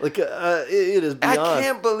Like it is beyond. I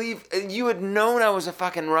can't believe you had known I was a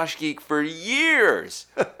fucking Rush geek for years.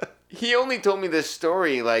 He only told me this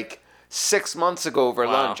story like 6 months ago over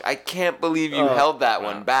lunch. I can't believe you held that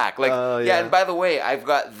one back. Like, yeah. And by the way, I've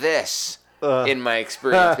got this in my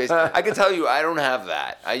experience base. I can tell you, I don't have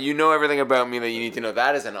that. You know everything about me that you need to know.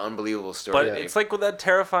 That is an unbelievable story. But it's like with that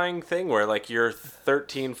terrifying thing where like your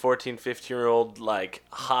 13, 14, 15-year-old like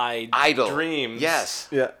high idol dreams Yes.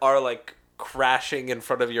 Yeah. are like crashing in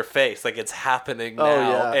front of your face. Like it's happening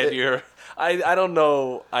now. yeah. And you're I don't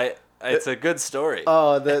know. It's a good story.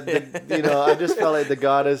 Oh, I just felt like the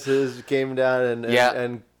goddesses came down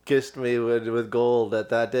and kissed me with gold at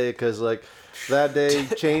that day because like that day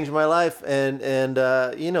changed my life and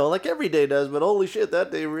like every day does, but holy shit,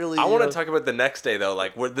 that day really. I want to talk about the next day though.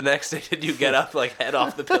 Like, the next day did you get up like head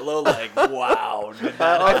off the pillow? Like, wow, did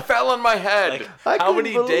that I fell on my head. like, I how couldn't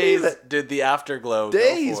many believe days it. did the afterglow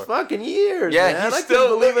Days, go for? fucking years. Yeah, man. he's I still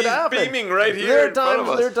couldn't believe it he's happened. beaming right here There are in front of times.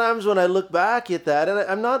 us. There are times when I look back at that, and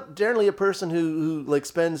I'm not generally a person who like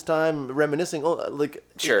spends time reminiscing.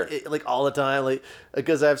 Sure. Like all the time, like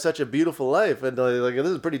because I have such a beautiful life, and like this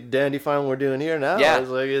is pretty dandy fine what we're doing here now. Yeah. It's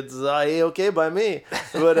like it's okay by me.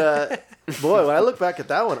 But boy, when I look back at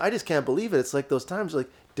that one, I just can't believe it. It's like those times, like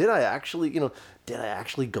did I actually go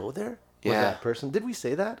there? Was Yeah. that person? Did we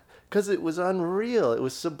say that? Because it was unreal. It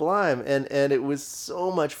was sublime, and it was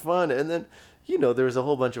so much fun. And then, there was a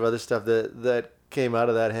whole bunch of other stuff that came out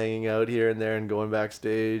of that, hanging out here and there and going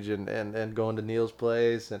backstage and going to Neil's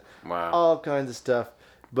place and Wow. all kinds of stuff.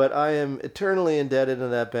 But I am eternally indebted to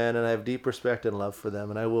that band, and I have deep respect and love for them,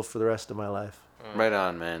 and I will for the rest of my life. Right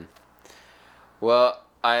on, man. Well,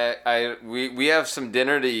 we have some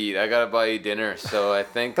dinner to eat. I gotta buy you dinner, so I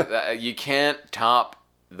think that you can't top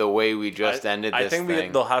the way we just ended this I think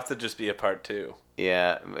thing. there'll have to just be a part 2.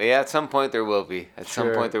 Yeah. At some point there will be. At some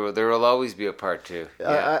Sure. point there will always be a part 2.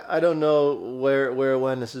 Yeah. I don't know where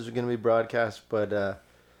when this is going to be broadcast, but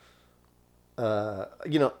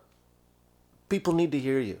people need to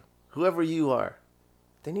hear you. Whoever you are,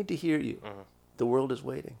 they need to hear you. Mm-hmm. The world is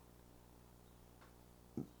waiting.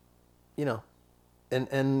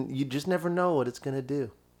 And you just never know what it's going to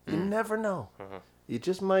do. You never know. Mm-hmm. You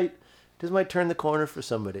just might turn the corner for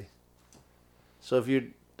somebody. So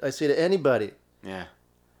I say to anybody, Yeah.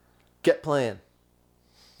 get playing.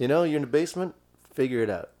 You're in the basement, figure it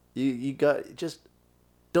out. You got just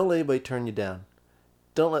don't let anybody turn you down.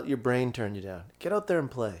 Don't let your brain turn you down. Get out there and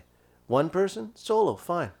play. One person, solo,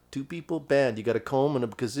 fine. 2 people, band. You got a comb and a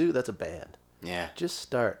kazoo, that's a band. Yeah. Just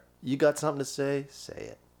start. You got something to say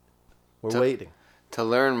it. We're waiting. To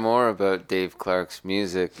learn more about Dave Clark's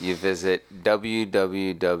music, you visit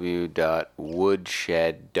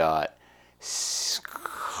www.woodshed.ca.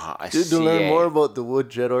 To learn more about the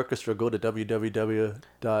Woodshed Orchestra, go to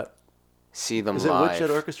www. See them Is it live.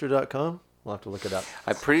 woodshedorchestra.com? We'll have to look it up.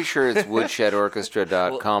 I'm pretty sure it's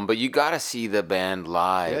woodshedorchestra.com, but you gotta see the band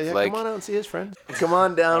live. Yeah, like, come on out and see his friends. Come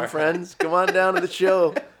on down, friends. Come on down to the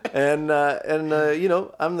show. And I'm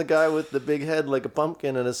the guy with the big head like a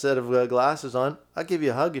pumpkin and a set of glasses on. I'll give you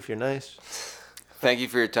a hug if you're nice. thank you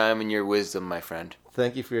for your time and your wisdom, my friend.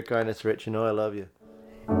 Thank you for your kindness, Rich. You know I love you.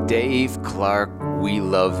 Dave Clark, we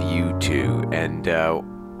love you too, and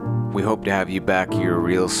we hope to have you back here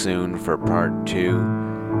real soon for part 2.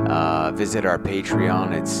 Visit our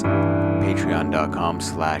Patreon. It's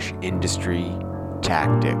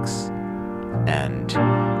patreon.com/industrytactics. And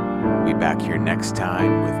we'll be back here next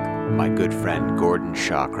time with my good friend Gordon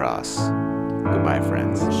Shawcross. Goodbye,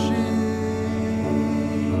 friends.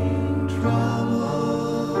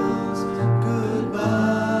 Troubles,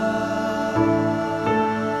 goodbye.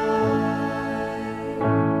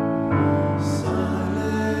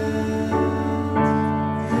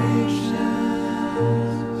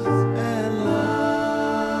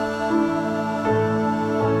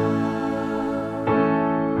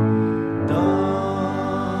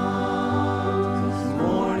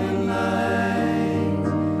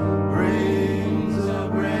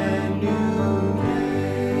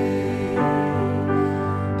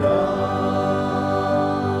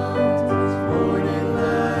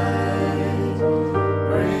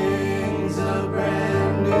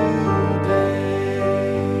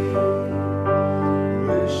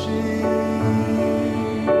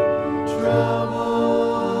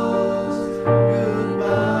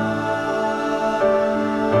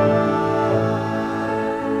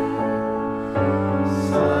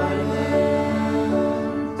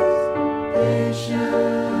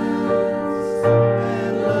 Nation.